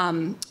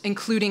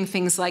 including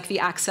things like the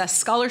Access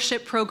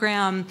Scholarship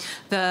Program,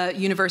 the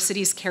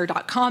university's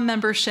Care.com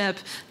membership,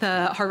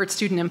 the Harvard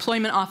Student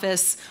Employment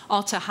Office,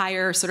 all to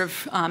hire sort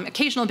of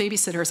occasional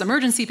babysitters,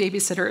 emergency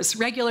babysitters,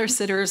 regular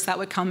sitters that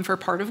would come for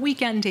part of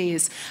weekend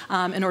days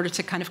in order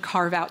to kind of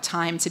carve out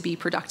time to be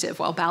productive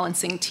while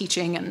balancing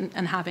teaching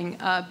and having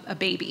a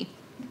baby.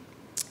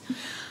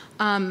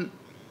 On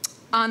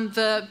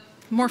the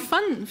more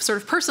fun,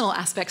 sort of personal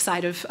aspect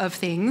side of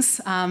things,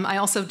 I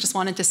also just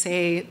wanted to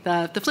say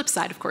the flip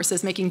side, of course,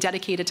 is making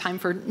dedicated time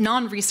for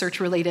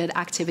non-research related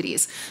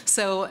activities.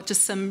 So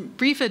just some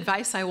brief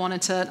advice I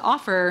wanted to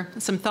offer,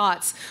 some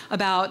thoughts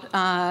about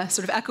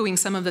sort of echoing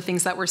some of the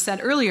things that were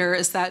said earlier,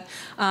 is that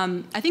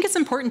I think it's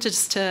important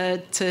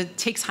to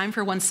take time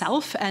for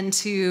oneself and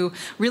to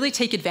really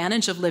take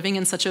advantage of living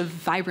in such a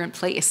vibrant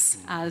place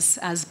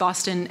as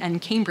Boston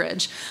and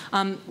Cambridge.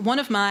 One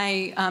of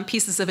my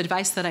pieces of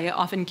advice that I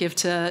often give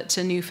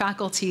to new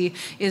faculty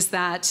is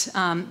that,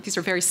 these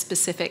are very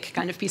specific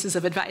kind of pieces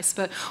of advice,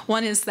 but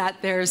one is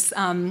that there's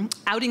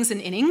outings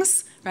and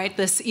innings, right?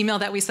 This email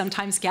that we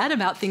sometimes get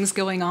about things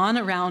going on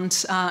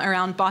around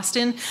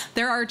Boston.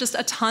 There are just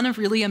a ton of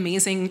really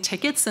amazing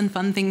tickets and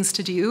fun things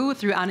to do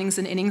through outings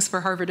and innings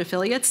for Harvard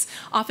affiliates,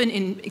 often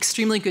in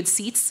extremely good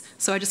seats.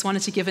 So I just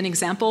wanted to give an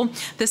example.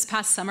 This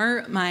past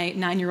summer, my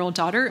 9-year-old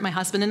daughter, my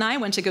husband and I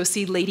went to go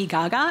see Lady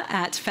Gaga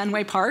at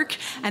Fenway Park,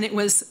 and it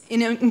was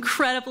in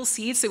incredible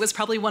seats. It was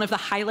probably one of the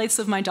highlights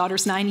of my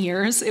daughter's 9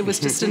 years. It was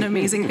just an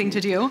amazing thing to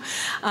do.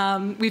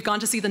 We've gone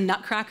to see the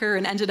Nutcracker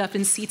and ended up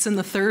in seats in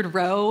the 3rd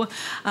row.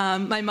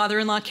 My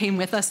mother-in-law came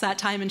with us that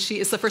time, and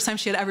it's the first time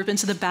she had ever been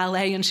to the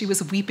ballet, and she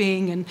was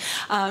weeping. And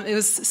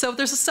so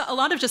there's a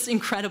lot of just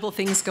incredible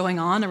things going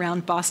on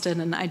around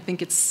Boston, and I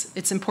think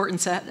it's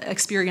important to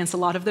experience a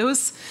lot of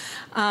those.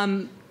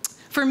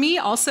 For me,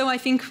 also, I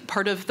think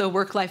part of the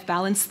work-life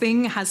balance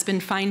thing has been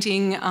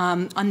finding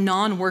a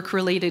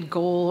non-work-related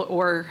goal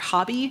or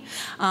hobby.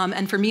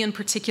 And for me in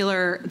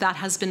particular, that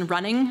has been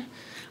running.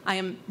 I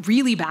am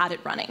really bad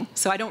at running,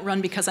 so I don't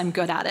run because I'm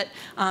good at it.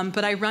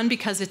 But I run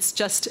because it's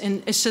just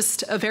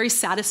a very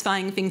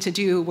satisfying thing to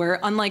do, where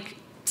unlike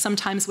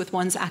sometimes with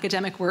one's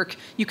academic work,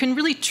 you can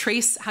really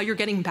trace how you're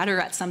getting better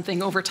at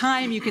something over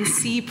time. You can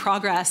see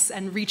progress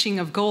and reaching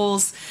of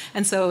goals.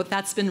 And so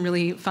that's been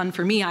really fun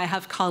for me. I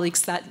have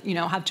colleagues that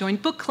have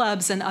joined book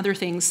clubs and other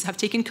things, have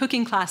taken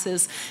cooking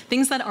classes,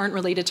 things that aren't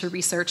related to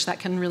research that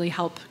can really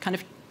help kind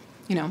of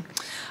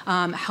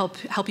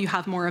help you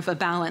have more of a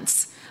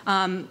balance.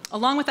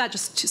 Along with that,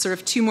 just sort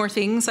of two more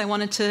things I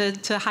wanted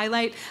to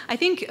highlight. I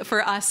think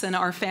for us and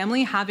our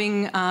family,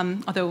 having,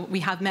 although we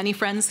have many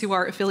friends who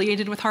are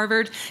affiliated with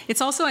Harvard, it's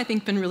also, I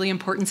think, been really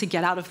important to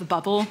get out of the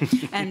bubble.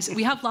 And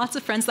we have lots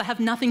of friends that have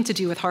nothing to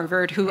do with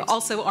Harvard who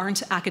also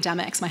aren't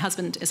academics. My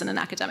husband isn't an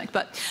academic,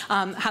 but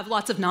have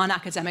lots of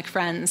non-academic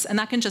friends. And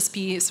that can just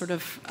be sort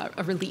of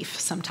a relief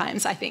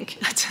sometimes, I think,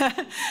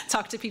 to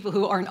talk to people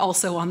who aren't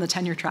also on the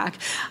tenure track.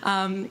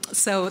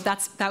 So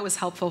that was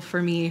helpful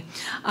for me.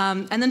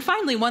 And then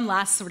finally, one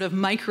last sort of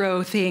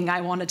micro thing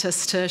I wanted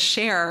to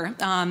share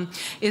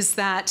is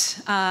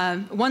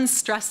that one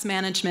stress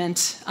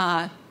management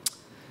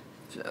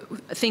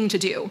thing to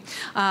do,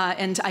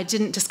 and I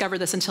didn't discover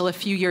this until a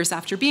few years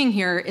after being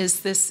here,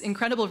 is this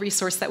incredible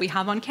resource that we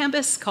have on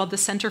campus called the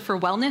Center for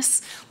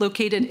Wellness,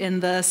 located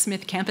in the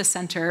Smith Campus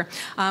Center,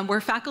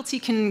 where faculty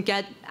can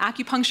get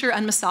acupuncture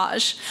and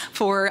massage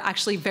for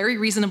actually very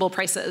reasonable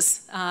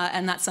prices.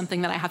 And that's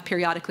something that I have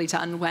periodically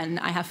done when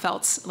I have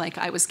felt like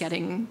I was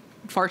getting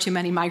far too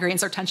many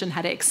migraines or tension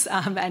headaches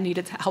and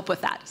needed help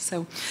with that.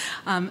 So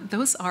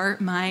those are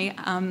my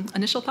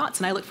initial thoughts,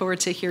 and I look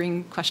forward to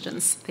hearing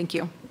questions. Thank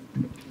you.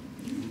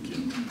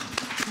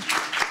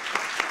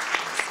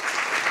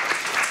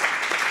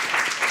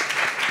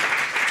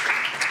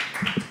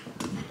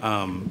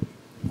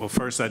 Well,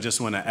 first, I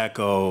just want to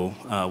echo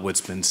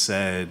what's been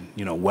said.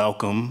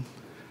 Welcome.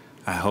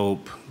 I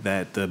hope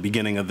that the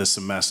beginning of the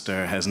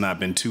semester has not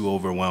been too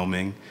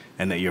overwhelming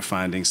and that you're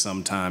finding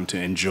some time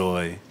to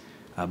enjoy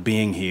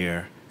being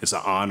here. It's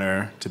an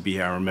honor to be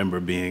here. I remember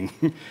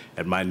being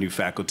at my new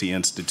faculty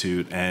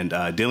institute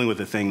and dealing with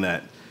the thing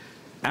that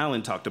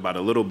Alan talked about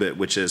a little bit,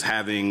 which is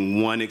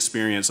having one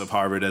experience of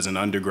Harvard as an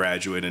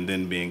undergraduate and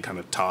then being kind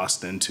of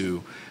tossed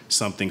into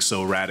something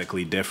so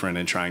radically different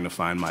and trying to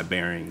find my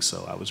bearings.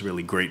 So I was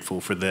really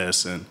grateful for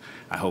this, and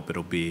I hope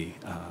it'll be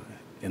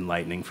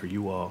enlightening for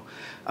you all.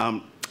 I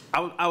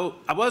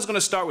was going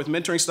to start with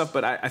mentoring stuff,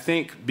 but I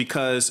think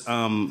because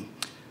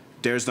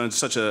Dar's done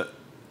such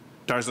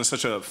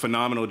a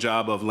phenomenal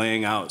job of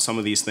laying out some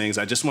of these things,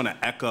 I just want to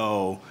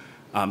echo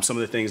some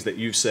of the things that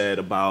you've said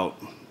about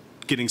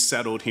getting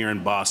settled here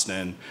in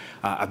Boston.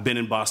 I've been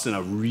in Boston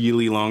a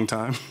really long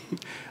time.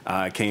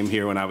 I came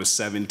here when I was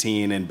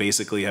 17 and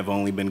basically have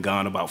only been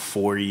gone about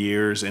 4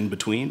 years in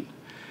between.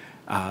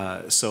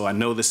 So I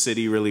know the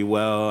city really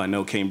well. I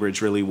know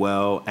Cambridge really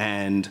well.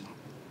 And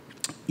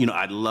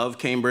I love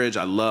Cambridge.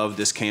 I love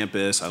this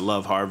campus. I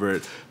love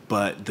Harvard.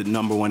 But the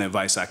 #1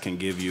 advice I can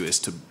give you is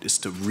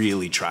to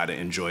really try to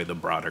enjoy the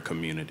broader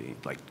community.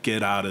 Like,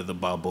 get out of the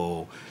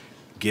bubble,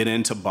 get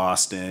into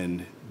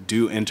Boston,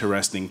 do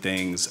interesting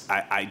things.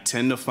 I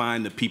tend to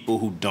find the people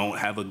who don't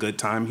have a good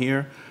time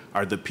here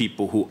are the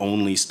people who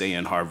only stay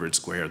in Harvard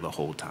Square the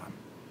whole time,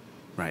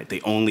 right?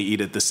 They only eat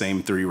at the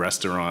same 3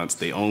 restaurants.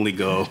 They only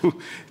go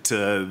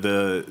to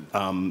the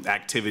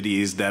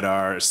activities that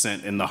are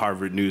sent in the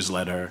Harvard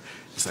newsletter.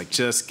 It's like,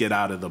 just get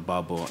out of the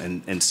bubble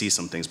and see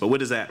some things. But what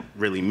does that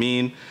really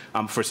mean?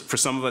 For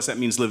some of us, that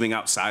means living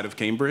outside of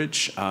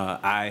Cambridge.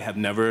 I have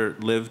never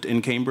lived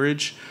in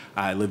Cambridge.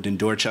 I lived in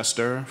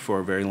Dorchester for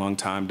a very long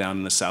time down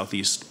in the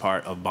southeast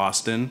part of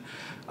Boston.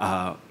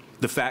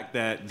 The fact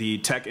that the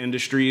tech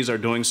industries are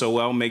doing so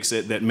well makes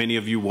it that many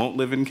of you won't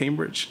live in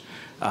Cambridge.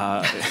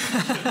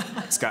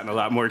 It's gotten a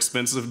lot more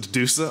expensive to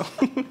do so.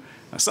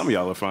 Some of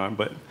y'all are fine,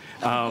 but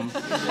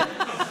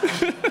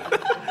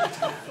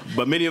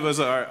but many of us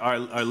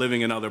are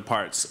living in other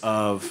parts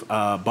of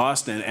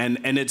Boston,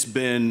 and it's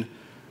been,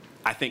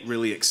 I think,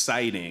 really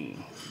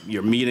exciting.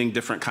 You're meeting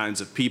different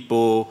kinds of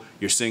people.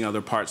 You're seeing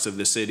other parts of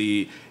the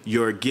city.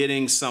 You're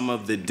getting some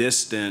of the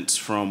distance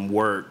from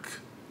work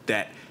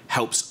that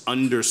helps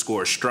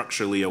underscore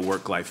structurally a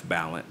work-life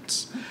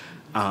balance.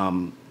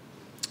 I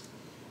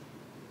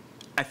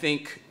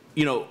think,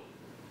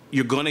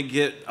 you're going to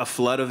get a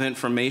flood of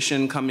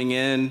information coming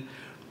in.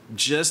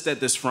 Just at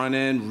this front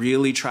end,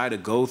 really try to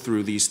go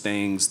through these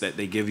things that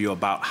they give you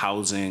about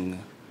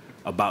housing,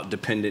 about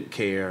dependent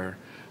care,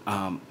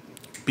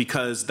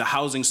 because the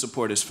housing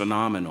support is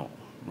phenomenal,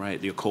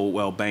 right? The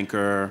Coldwell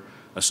Banker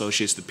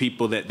Associates, the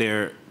people that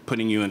they're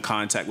putting you in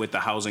contact with, the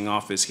housing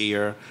office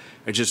here,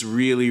 are just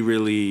really,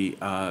 really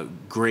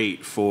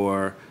great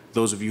for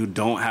those of you who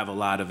don't have a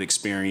lot of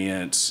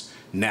experience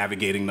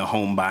navigating the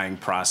home buying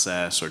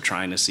process or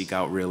trying to seek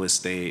out real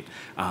estate.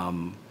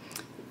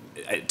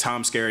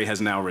 Tom Scarry has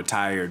now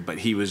retired, but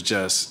he was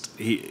just,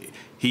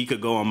 he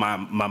could go on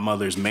my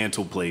mother's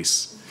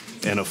mantelpiece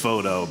in a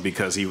photo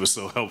because he was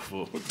so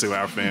helpful to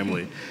our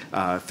family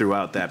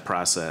throughout that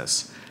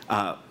process.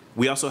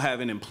 We also have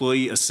an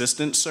employee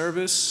assistance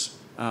service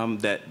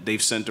that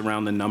they've sent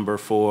around the number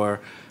for.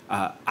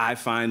 I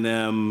find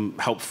them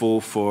helpful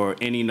for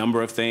any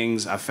number of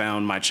things. I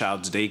found my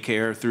child's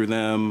daycare through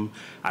them.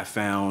 I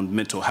found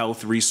mental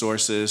health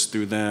resources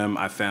through them.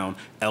 I found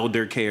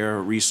elder care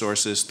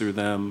resources through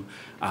them.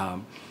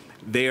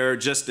 They're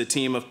just a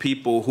team of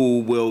people who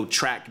will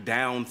track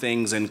down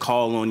things and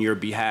call on your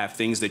behalf,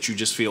 things that you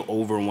just feel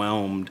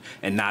overwhelmed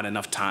and not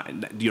enough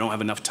time, you don't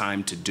have enough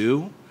time to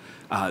do.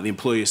 the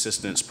Employee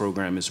Assistance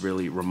Program is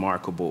really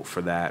remarkable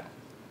for that.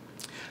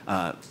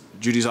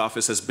 Judy's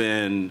office has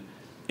been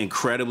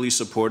incredibly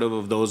supportive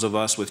of those of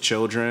us with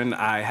children.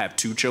 I have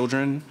 2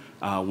 children,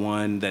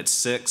 one that's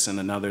 6 and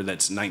another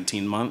that's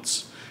 19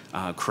 months,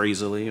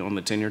 crazily on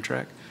the tenure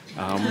track.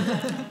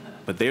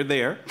 But they're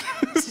there.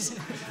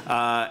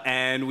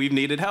 And we've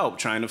needed help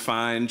trying to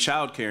find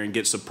childcare and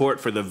get support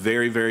for the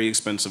very, very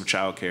expensive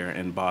childcare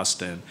in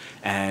Boston.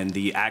 And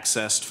the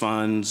Access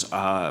funds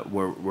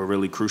were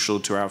really crucial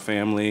to our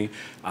family.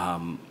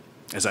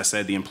 As I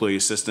said, the Employee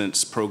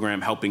Assistance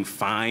Program helping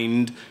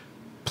find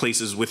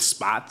places with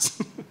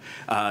spots.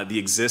 The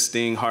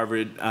existing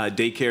Harvard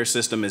daycare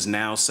system is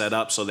now set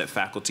up so that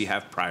faculty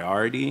have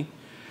priority.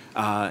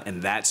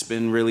 And that's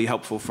been really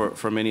helpful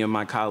for many of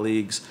my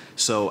colleagues.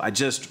 So I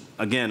just,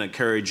 again,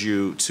 encourage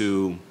you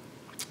to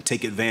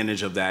take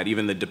advantage of that,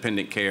 even the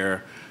dependent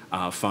care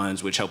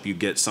funds, which help you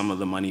get some of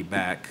the money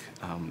back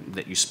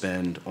that you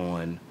spend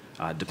on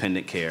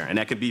dependent care. And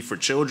that could be for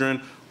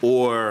children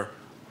or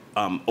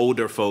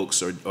older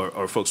folks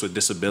or folks with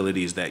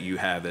disabilities that you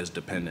have as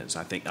dependents.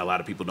 I think a lot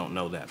of people don't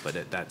know that,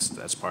 but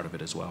that's part of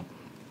it as well.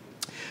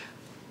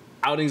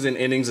 Outings and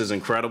Innings is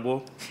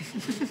incredible.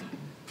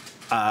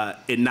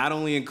 It not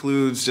only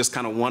includes just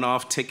kind of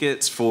one-off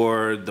tickets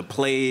for the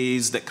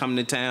plays that come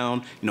to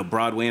town, you know,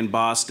 Broadway in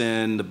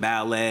Boston, the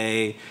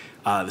ballet,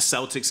 the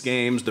Celtics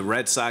games, the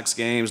Red Sox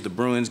games, the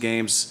Bruins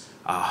games,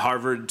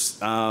 Harvard,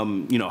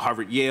 you know,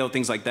 Harvard-Yale,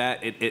 things like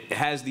that. It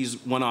has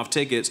these one-off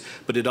tickets,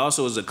 but it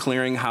also is a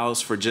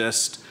clearinghouse for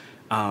just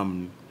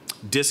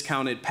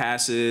discounted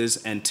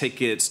passes and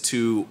tickets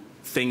to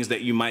things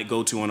that you might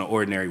go to on an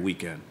ordinary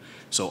weekend.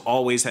 So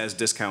always has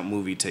discount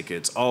movie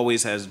tickets,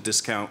 always has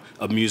discount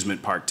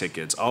amusement park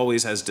tickets,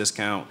 always has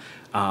discount,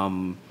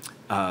 you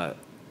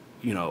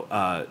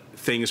know,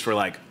 things for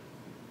like,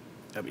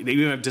 I mean, they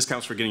even have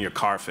discounts for getting your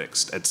car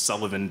fixed at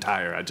Sullivan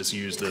Tire. I just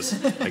used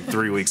this like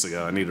 3 weeks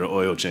ago. I needed an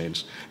oil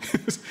change.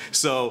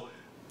 So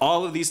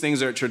all of these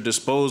things are at your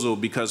disposal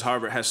because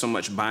Harvard has so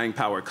much buying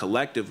power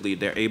collectively.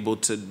 They're able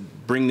to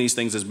bring these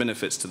things as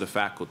benefits to the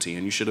faculty,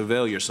 and you should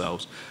avail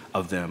yourselves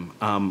of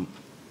them.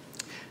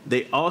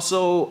 They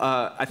also,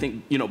 I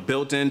think, you know,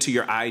 built into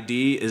your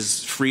ID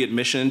is free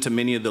admission to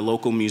many of the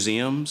local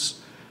museums.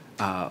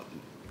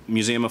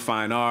 Museum of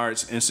Fine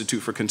Arts,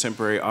 Institute for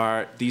Contemporary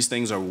Art. These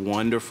things are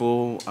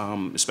wonderful,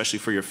 especially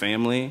for your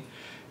family.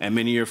 And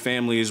many of your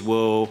families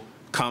will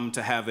come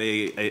to have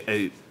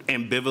a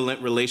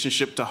ambivalent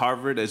relationship to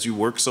Harvard as you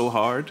work so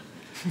hard.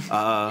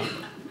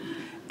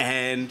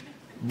 And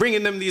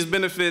bringing them these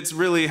benefits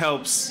really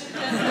helps.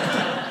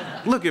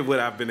 Look at what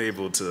I've been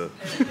able to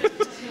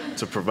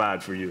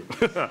provide for you.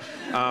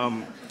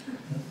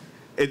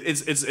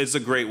 It's a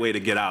great way to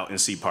get out and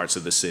see parts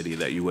of the city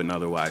that you wouldn't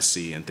otherwise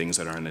see and things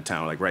that are in the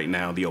town. Like right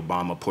now, the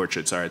Obama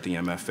portraits are at the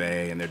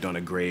MFA, and they're doing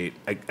a great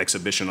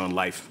exhibition on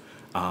Life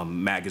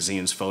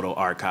magazine's photo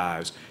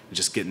archives. And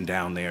just getting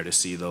down there to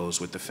see those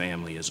with the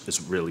family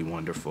is really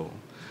wonderful.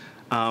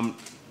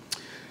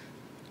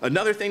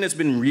 Another thing that's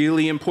been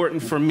really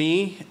important for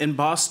me in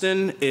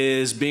Boston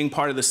is being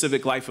part of the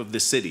civic life of the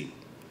city.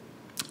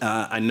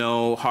 I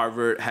know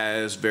Harvard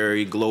has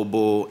very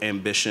global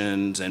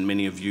ambitions, and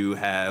many of you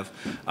have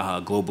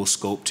global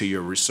scope to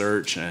your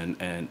research,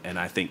 and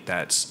I think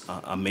that's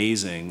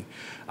amazing.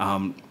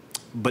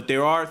 But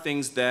there are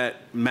things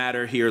that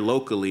matter here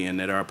locally and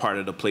that are a part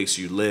of the place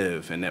you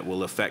live and that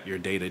will affect your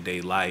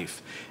day-to-day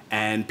life.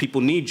 And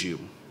people need you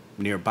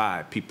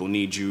nearby. People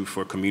need you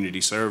for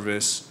community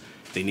service.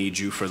 They need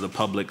you for the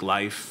public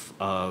life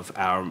of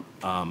our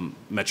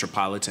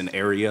metropolitan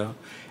area.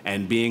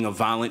 And being a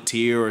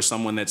volunteer or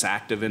someone that's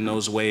active in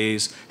those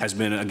ways has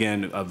been,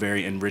 again, a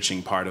very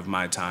enriching part of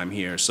my time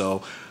here.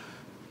 So,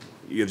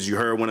 as you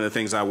heard, one of the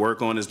things I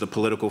work on is the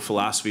political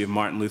philosophy of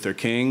Martin Luther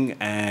King,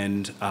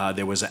 and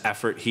there was an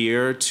effort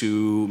here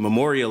to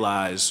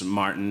memorialize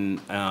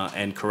Martin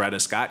and Coretta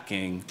Scott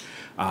King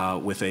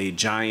with a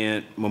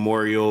giant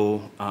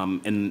memorial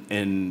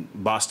in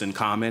Boston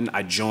Common.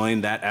 I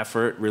joined that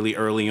effort really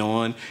early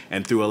on,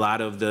 and through a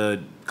lot of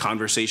the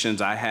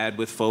conversations I had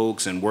with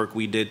folks and work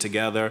we did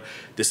together,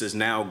 this has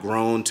now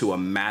grown to a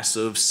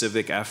massive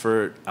civic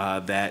effort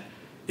that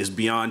is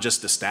beyond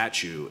just a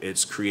statue.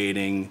 It's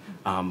creating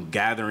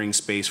gathering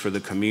space for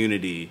the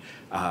community,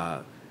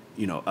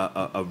 you know,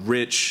 a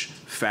rich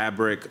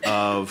fabric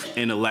of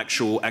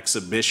intellectual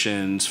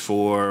exhibitions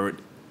for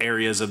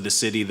areas of the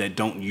city that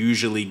don't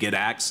usually get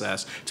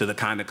access to the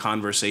kind of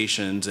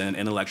conversations and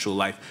intellectual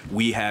life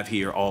we have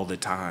here all the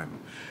time.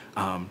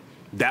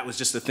 That was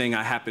just a thing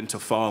I happened to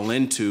fall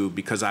into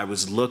because I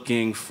was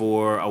looking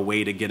for a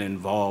way to get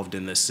involved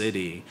in the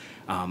city.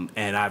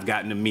 And I've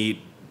gotten to meet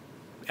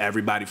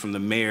everybody from the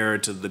mayor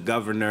to the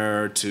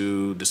governor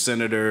to the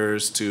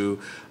senators to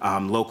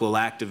local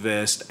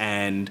activists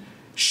and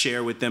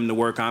share with them the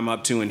work I'm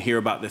up to and hear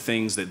about the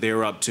things that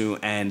they're up to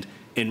and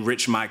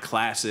enrich my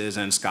classes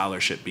and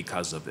scholarship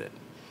because of it.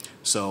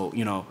 So,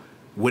 you know,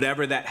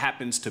 whatever that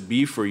happens to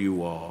be for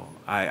you all,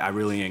 I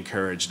really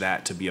encourage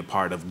that to be a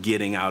part of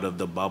getting out of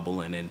the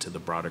bubble and into the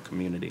broader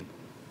community.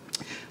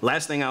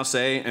 Last thing I'll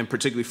say, and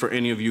particularly for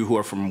any of you who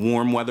are from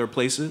warm weather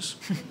places,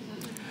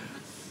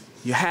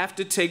 you have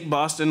to take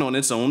Boston on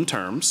its own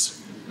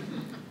terms.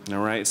 All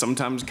right?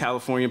 Sometimes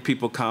California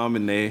people come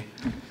and they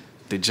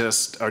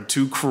just are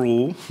too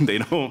cruel.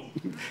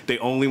 They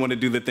only want to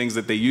do the things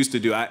that they used to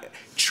do.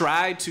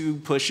 Try to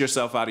push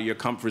yourself out of your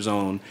comfort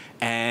zone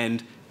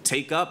and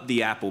take up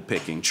the apple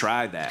picking.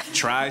 Try that.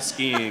 Try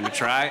skiing.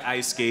 Try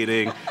ice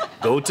skating.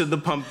 Go to the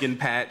pumpkin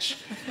patch.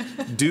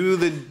 Do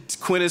the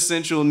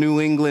quintessential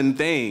New England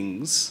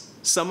things.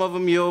 Some of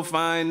them you'll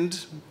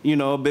find,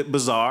 a bit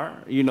bizarre.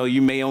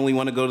 You may only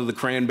want to go to the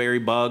cranberry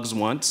bugs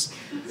once.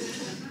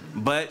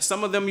 But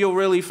some of them you'll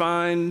really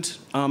find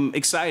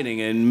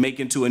exciting and make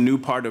into a new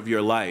part of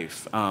your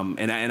life.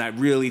 And I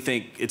really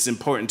think it's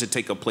important to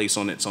take a place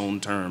on its own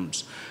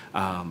terms.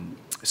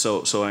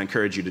 So I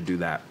encourage you to do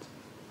that.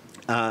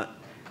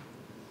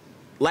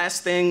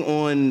 Last thing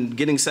on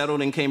getting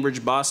settled in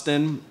Cambridge,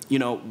 Boston,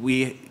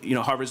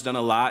 Harvard's done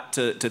a lot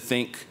to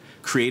think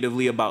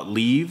creatively about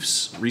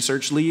leaves,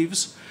 research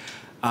leaves.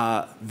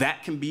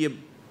 That can be a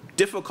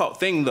difficult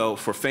thing, though,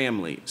 for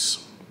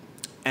families.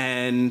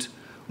 And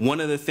one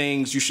of the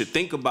things you should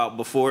think about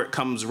before it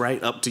comes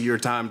right up to your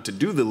time to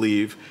do the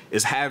leave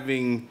is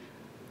having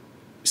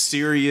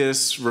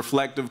serious,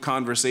 reflective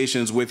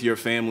conversations with your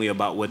family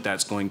about what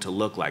that's going to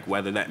look like,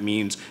 whether that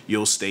means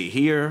you'll stay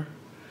here,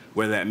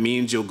 whether that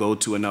means you'll go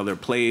to another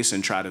place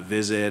and try to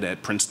visit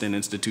at Princeton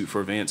Institute for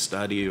Advanced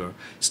Study or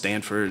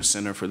Stanford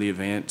Center for the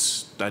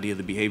Advanced Study of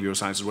the Behavioral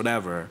Sciences,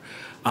 whatever.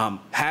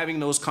 Having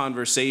those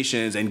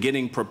conversations and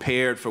getting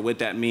prepared for what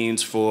that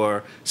means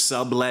for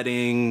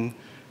subletting,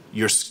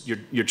 your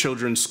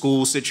children's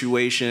school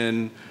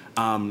situation.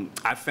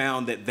 I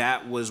found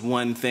that was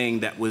one thing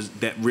that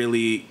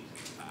really,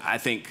 I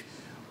think,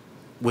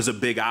 was a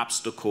big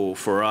obstacle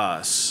for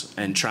us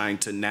and trying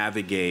to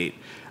navigate,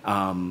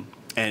 and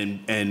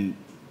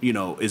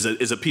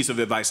is a piece of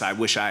advice I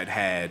wish I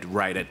had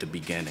right at the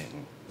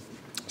beginning.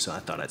 So I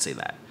thought I'd say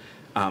that.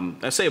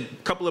 I'd say a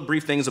couple of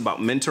brief things about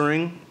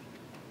mentoring.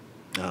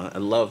 I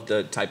love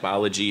the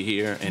typology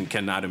here and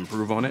cannot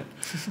improve on it.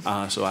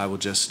 So I will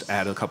just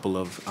add a couple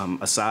of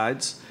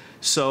asides.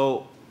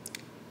 So,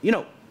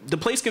 the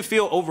place can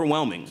feel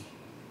overwhelming.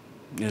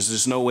 There's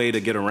just no way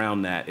to get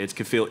around that. It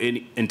can feel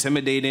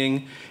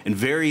intimidating and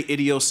very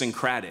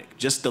idiosyncratic.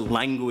 Just the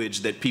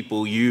language that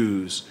people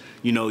use.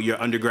 Your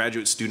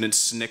undergraduate students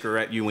snicker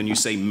at you when you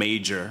say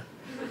major.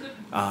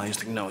 You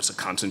just think, no, it's a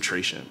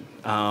concentration.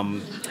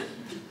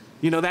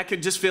 That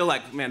could just feel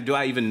like, man, do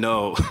I even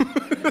know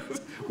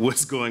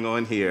what's going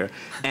on here?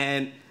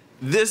 And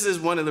this is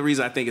one of the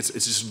reasons I think it's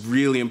just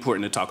really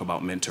important to talk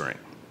about mentoring.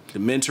 The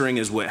mentoring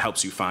is what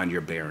helps you find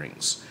your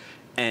bearings.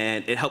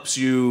 And it helps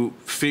you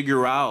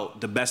figure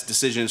out the best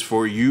decisions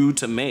for you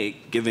to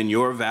make, given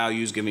your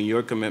values, given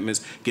your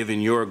commitments, given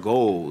your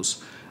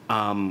goals,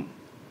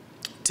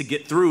 to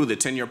get through the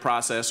tenure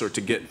process or to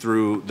get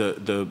through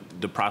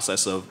the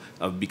process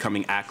of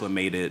becoming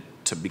acclimated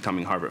to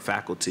becoming Harvard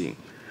faculty.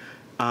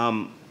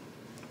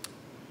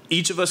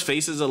 Each of us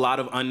faces a lot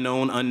of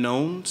unknown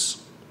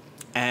unknowns,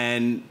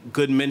 and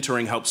good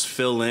mentoring helps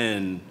fill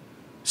in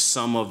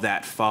some of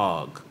that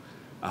fog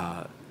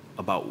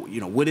about,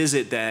 what is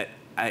it that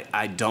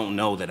I don't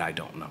know that I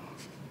don't know,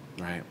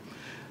 right?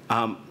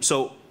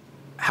 So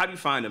how do you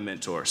find a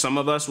mentor? Some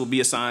of us will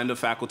be assigned a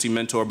faculty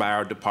mentor by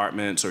our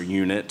departments or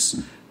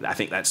units. I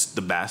think that's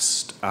the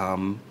best.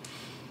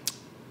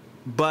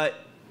 But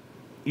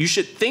you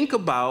should think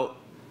about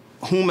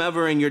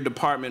whomever in your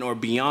department or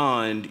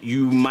beyond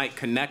you might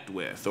connect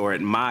with or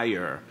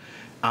admire.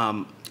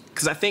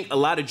 Because I think a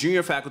lot of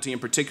junior faculty in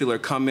particular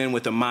come in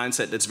with a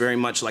mindset that's very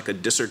much like a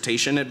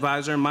dissertation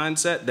advisor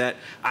mindset, that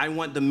I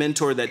want the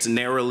mentor that's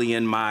narrowly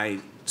in my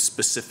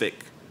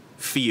specific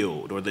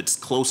field or that's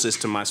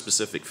closest to my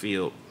specific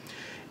field.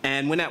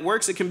 And when that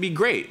works, it can be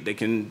great. They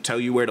can tell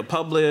you where to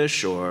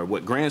publish or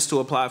what grants to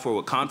apply for,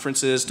 what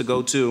conferences to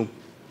go to.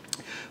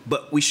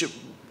 But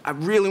I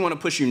really want to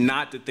push you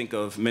not to think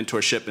of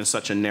mentorship in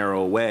such a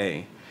narrow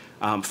way.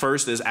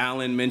 First, as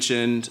Alan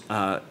mentioned,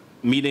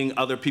 meeting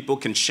other people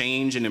can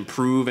change and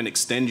improve and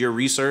extend your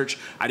research.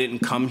 I didn't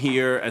come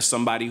here as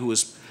somebody who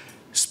was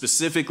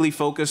specifically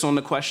focused on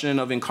the question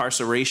of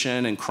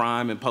incarceration and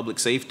crime and public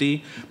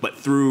safety, but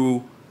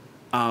through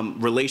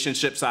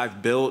relationships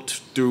I've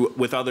built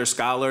with other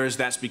scholars,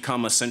 that's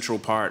become a central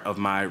part of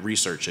my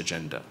research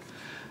agenda.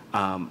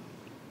 I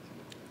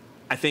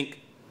think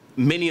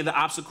many of the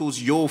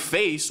obstacles you'll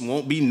face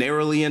won't be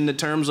narrowly in the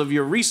terms of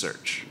your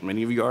research.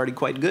 Many of you are already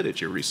quite good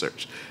at your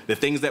research. The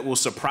things that will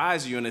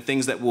surprise you and the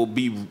things that will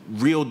be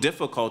real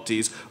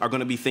difficulties are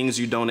going to be things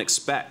you don't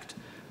expect.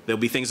 There'll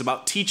be things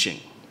about teaching,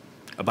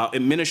 about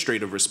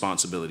administrative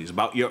responsibilities,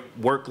 about your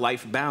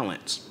work-life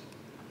balance.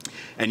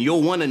 And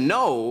you'll want to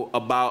know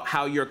about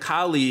how your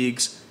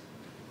colleagues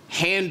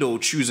handle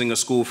choosing a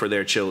school for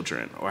their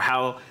children, or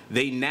how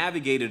they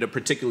navigated a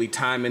particularly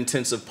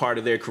time-intensive part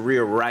of their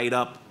career right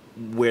up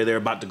where they're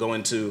about to go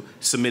into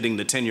submitting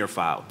the tenure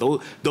file.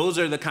 Those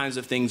are the kinds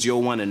of things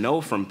you'll want to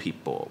know from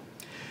people.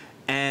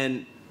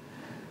 And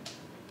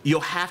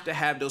you'll have to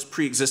have those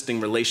pre-existing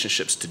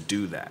relationships to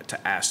do that,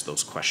 to ask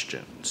those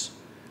questions.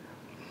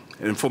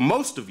 And for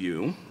most of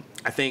you,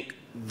 I think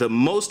the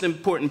most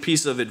important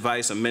piece of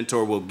advice a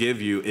mentor will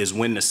give you is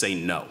when to say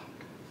no.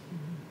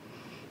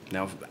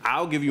 Now,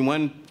 I'll give you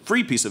one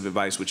free piece of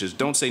advice, which is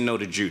don't say no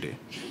to Judy.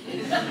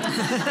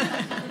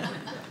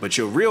 But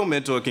your real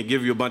mentor can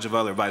give you a bunch of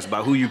other advice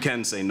about who you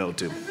can say no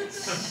to.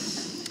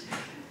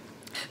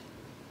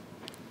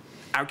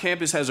 Our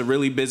campus has a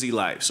really busy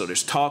life, so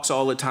there's talks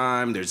all the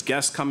time, there's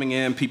guests coming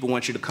in, people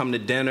want you to come to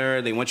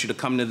dinner, they want you to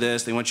come to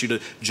this, they want you to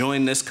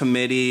join this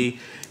committee.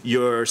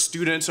 Your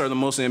students are the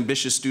most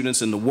ambitious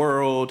students in the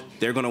world.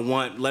 They're gonna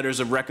want letters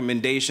of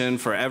recommendation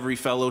for every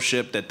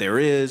fellowship that there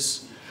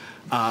is.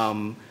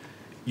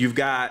 You've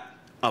got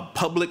a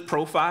public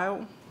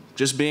profile,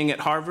 just being at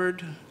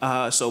Harvard,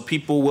 so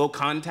people will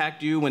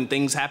contact you when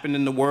things happen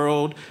in the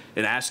world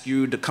and ask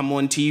you to come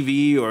on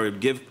TV or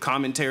give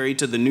commentary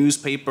to the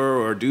newspaper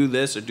or do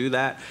this or do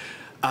that.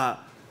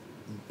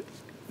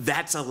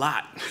 That's a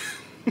lot.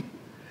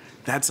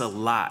 That's a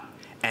lot.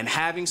 And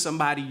having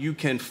somebody you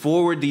can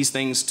forward these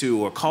things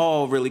to or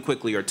call really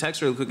quickly or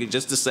text really quickly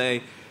just to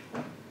say,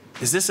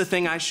 is this a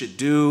thing I should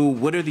do?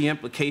 What are the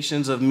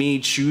implications of me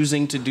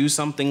choosing to do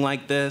something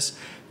like this?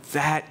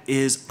 That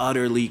is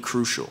utterly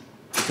crucial.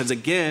 Because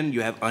again,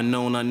 you have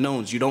unknown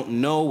unknowns. You don't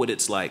know what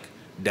it's like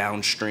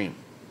downstream,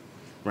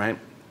 right?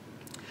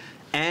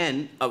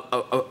 And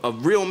a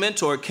real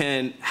mentor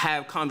can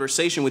have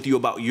conversation with you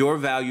about your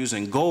values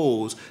and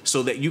goals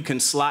so that you can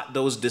slot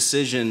those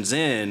decisions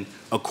in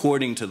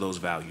according to those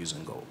values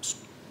and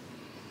goals.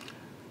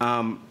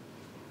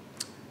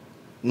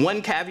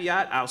 One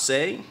caveat I'll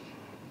say,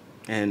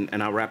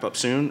 and I'll wrap up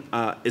soon,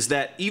 is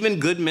that even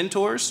good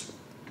mentors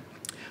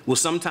will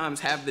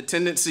sometimes have the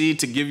tendency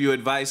to give you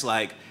advice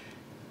like,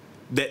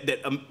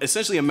 that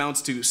essentially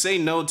amounts to say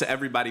no to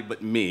everybody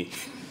but me.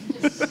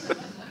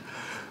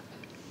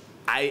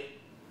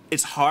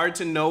 It's hard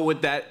to know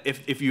what that,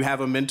 if you have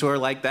a mentor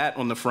like that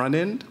on the front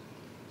end.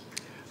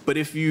 But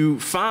if you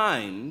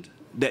find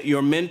that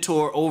your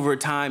mentor over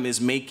time is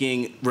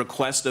making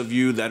requests of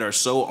you that are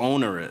so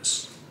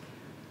onerous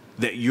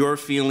that you're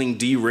feeling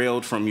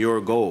derailed from your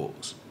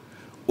goals,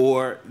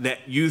 or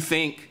that you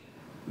think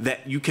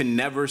that you can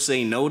never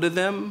say no to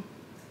them,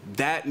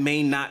 that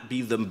may not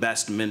be the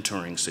best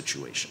mentoring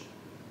situation,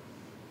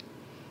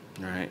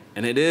 all right?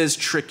 And it is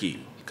tricky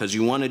because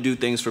you want to do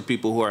things for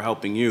people who are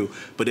helping you,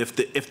 but if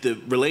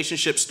the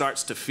relationship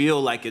starts to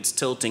feel like it's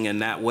tilting in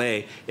that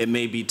way, it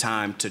may be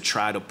time to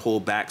try to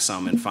pull back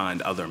some and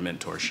find other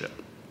mentorship.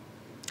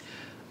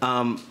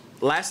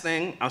 Last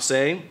thing I'll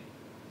say,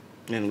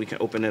 and we can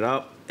open it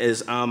up,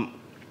 is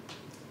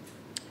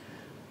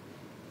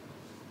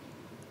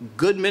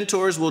good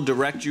mentors will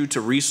direct you to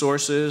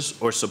resources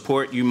or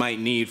support you might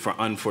need for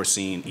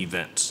unforeseen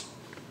events,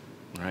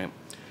 right?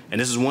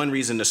 And this is one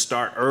reason to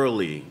start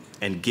early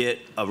and get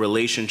a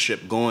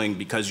relationship going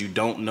because you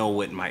don't know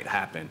what might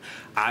happen.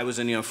 I was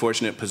in the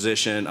unfortunate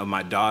position of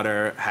my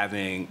daughter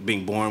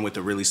being born with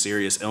a really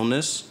serious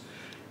illness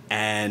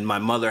and my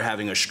mother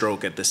having a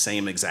stroke at the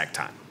same exact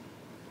time.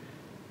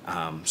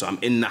 So I'm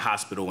in the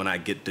hospital when I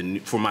get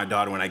for my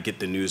daughter when I get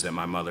the news that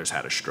my mother's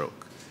had a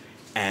stroke.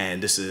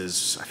 And this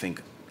is, I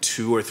think,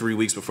 2 or 3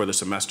 weeks before the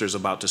semester is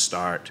about to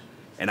start,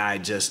 and I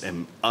just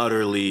am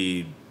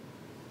utterly,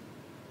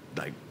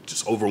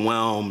 just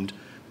overwhelmed,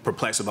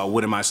 perplexed about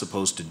what am I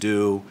supposed to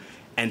do,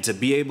 and to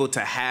be able to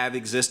have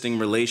existing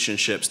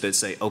relationships that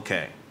say,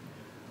 okay,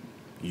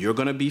 you're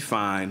gonna be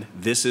fine,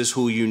 this is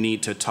who you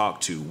need to talk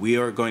to, we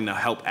are going to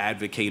help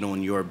advocate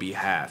on your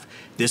behalf,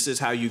 this is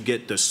how you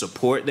get the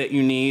support that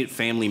you need,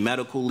 family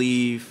medical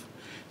leave,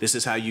 this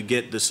is how you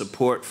get the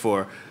support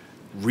for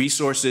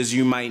resources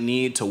you might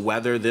need to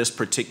weather this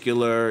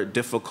particular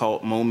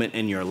difficult moment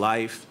in your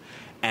life,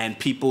 and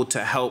people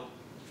to help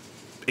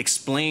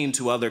explain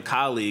to other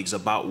colleagues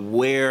about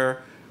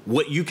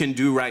what you can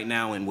do right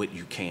now and what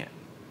you can't.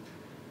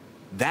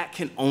 That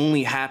can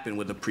only happen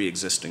with a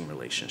pre-existing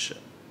relationship,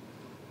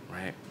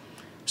 right?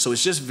 So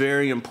it's just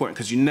very important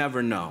because you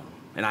never know,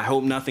 and I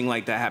hope nothing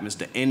like that happens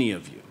to any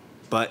of you,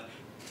 but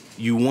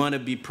you want to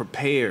be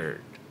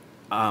prepared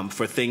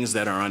for things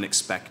that are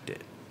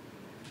unexpected.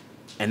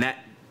 And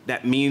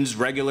that means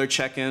regular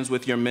check-ins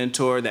with your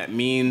mentor. That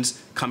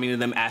means coming to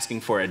them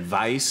asking for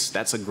advice.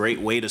 That's a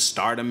great way to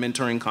start a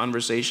mentoring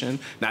conversation.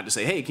 Not to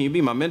say, hey, can you be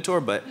my mentor?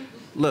 But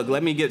look,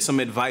 let me get some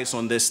advice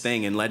on this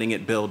thing and letting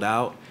it build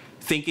out.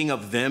 Thinking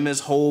of them as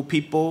whole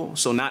people.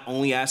 So not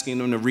only asking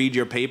them to read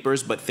your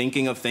papers, but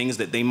thinking of things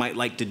that they might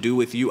like to do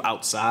with you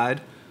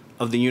outside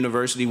of the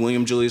university.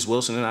 William Julius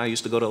Wilson and I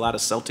used to go to a lot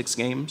of Celtics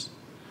games.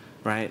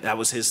 Right? That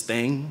was his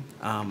thing.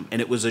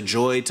 And it was a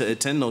joy to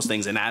attend those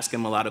things and ask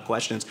him a lot of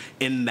questions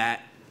in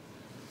that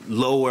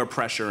lower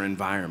pressure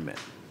environment.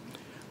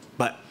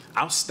 But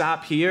I'll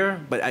stop here,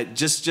 but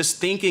just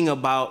thinking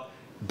about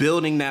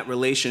building that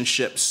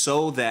relationship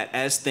so that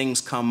as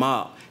things come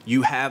up,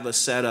 you have a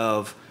set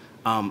of,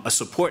 a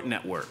support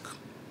network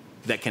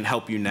that can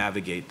help you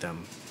navigate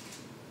them.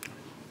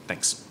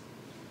 Thanks.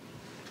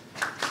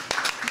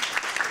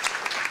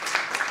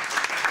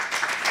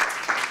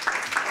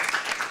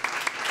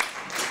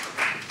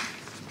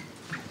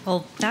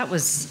 Well, that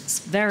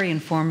was very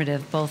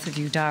informative, both of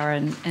you, Dara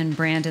and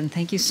Brandon.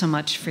 Thank you so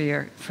much for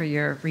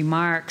your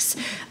remarks.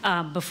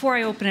 Before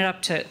I open it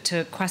up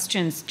to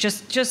questions,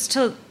 just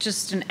an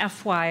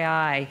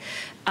FYI,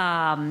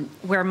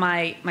 where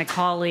my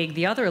colleague,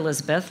 the other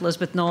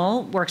Elizabeth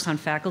Knoll, works on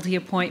faculty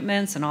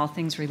appointments and all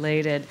things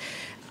related.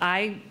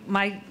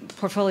 My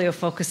portfolio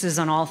focuses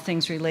on all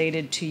things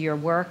related to your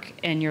work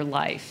and your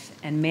life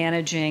and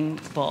managing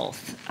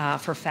both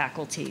for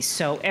faculty.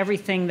 So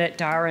everything that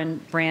Dara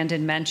and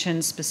Brandon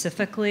mentioned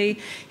specifically,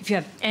 if you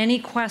have any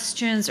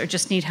questions or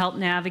just need help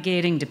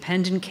navigating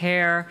dependent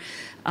care,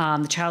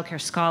 the Child Care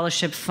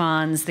Scholarship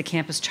Funds, the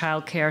Campus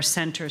Child Care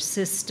Center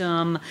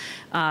system,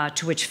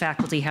 to which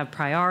faculty have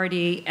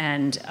priority,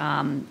 and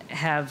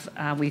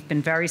we've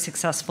been very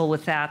successful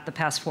with that the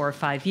past 4 or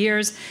 5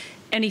 years.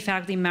 Any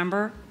faculty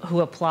member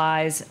who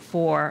applies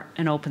for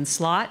an open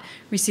slot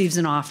receives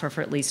an offer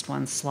for at least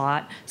one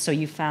slot. So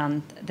you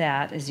found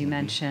that, as you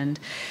mentioned.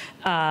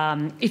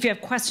 If you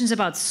have questions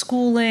about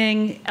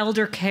schooling,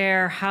 elder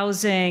care,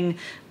 housing,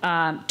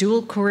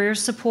 dual career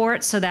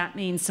support, so that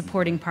means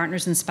supporting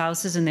partners and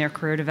spouses in their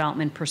career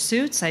development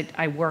pursuits.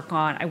 I work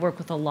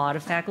with a lot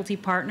of faculty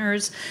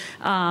partners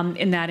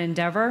in that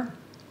endeavor.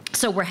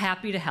 So we're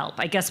happy to help.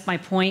 I guess my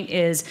point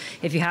is,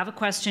 if you have a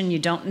question, you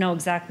don't know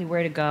exactly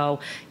where to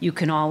go, you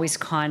can always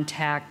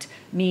contact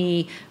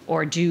me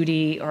or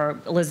Judy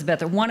or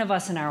Elizabeth or one of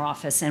us in our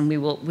office, and we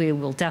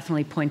will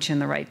definitely point you in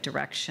the right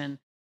direction.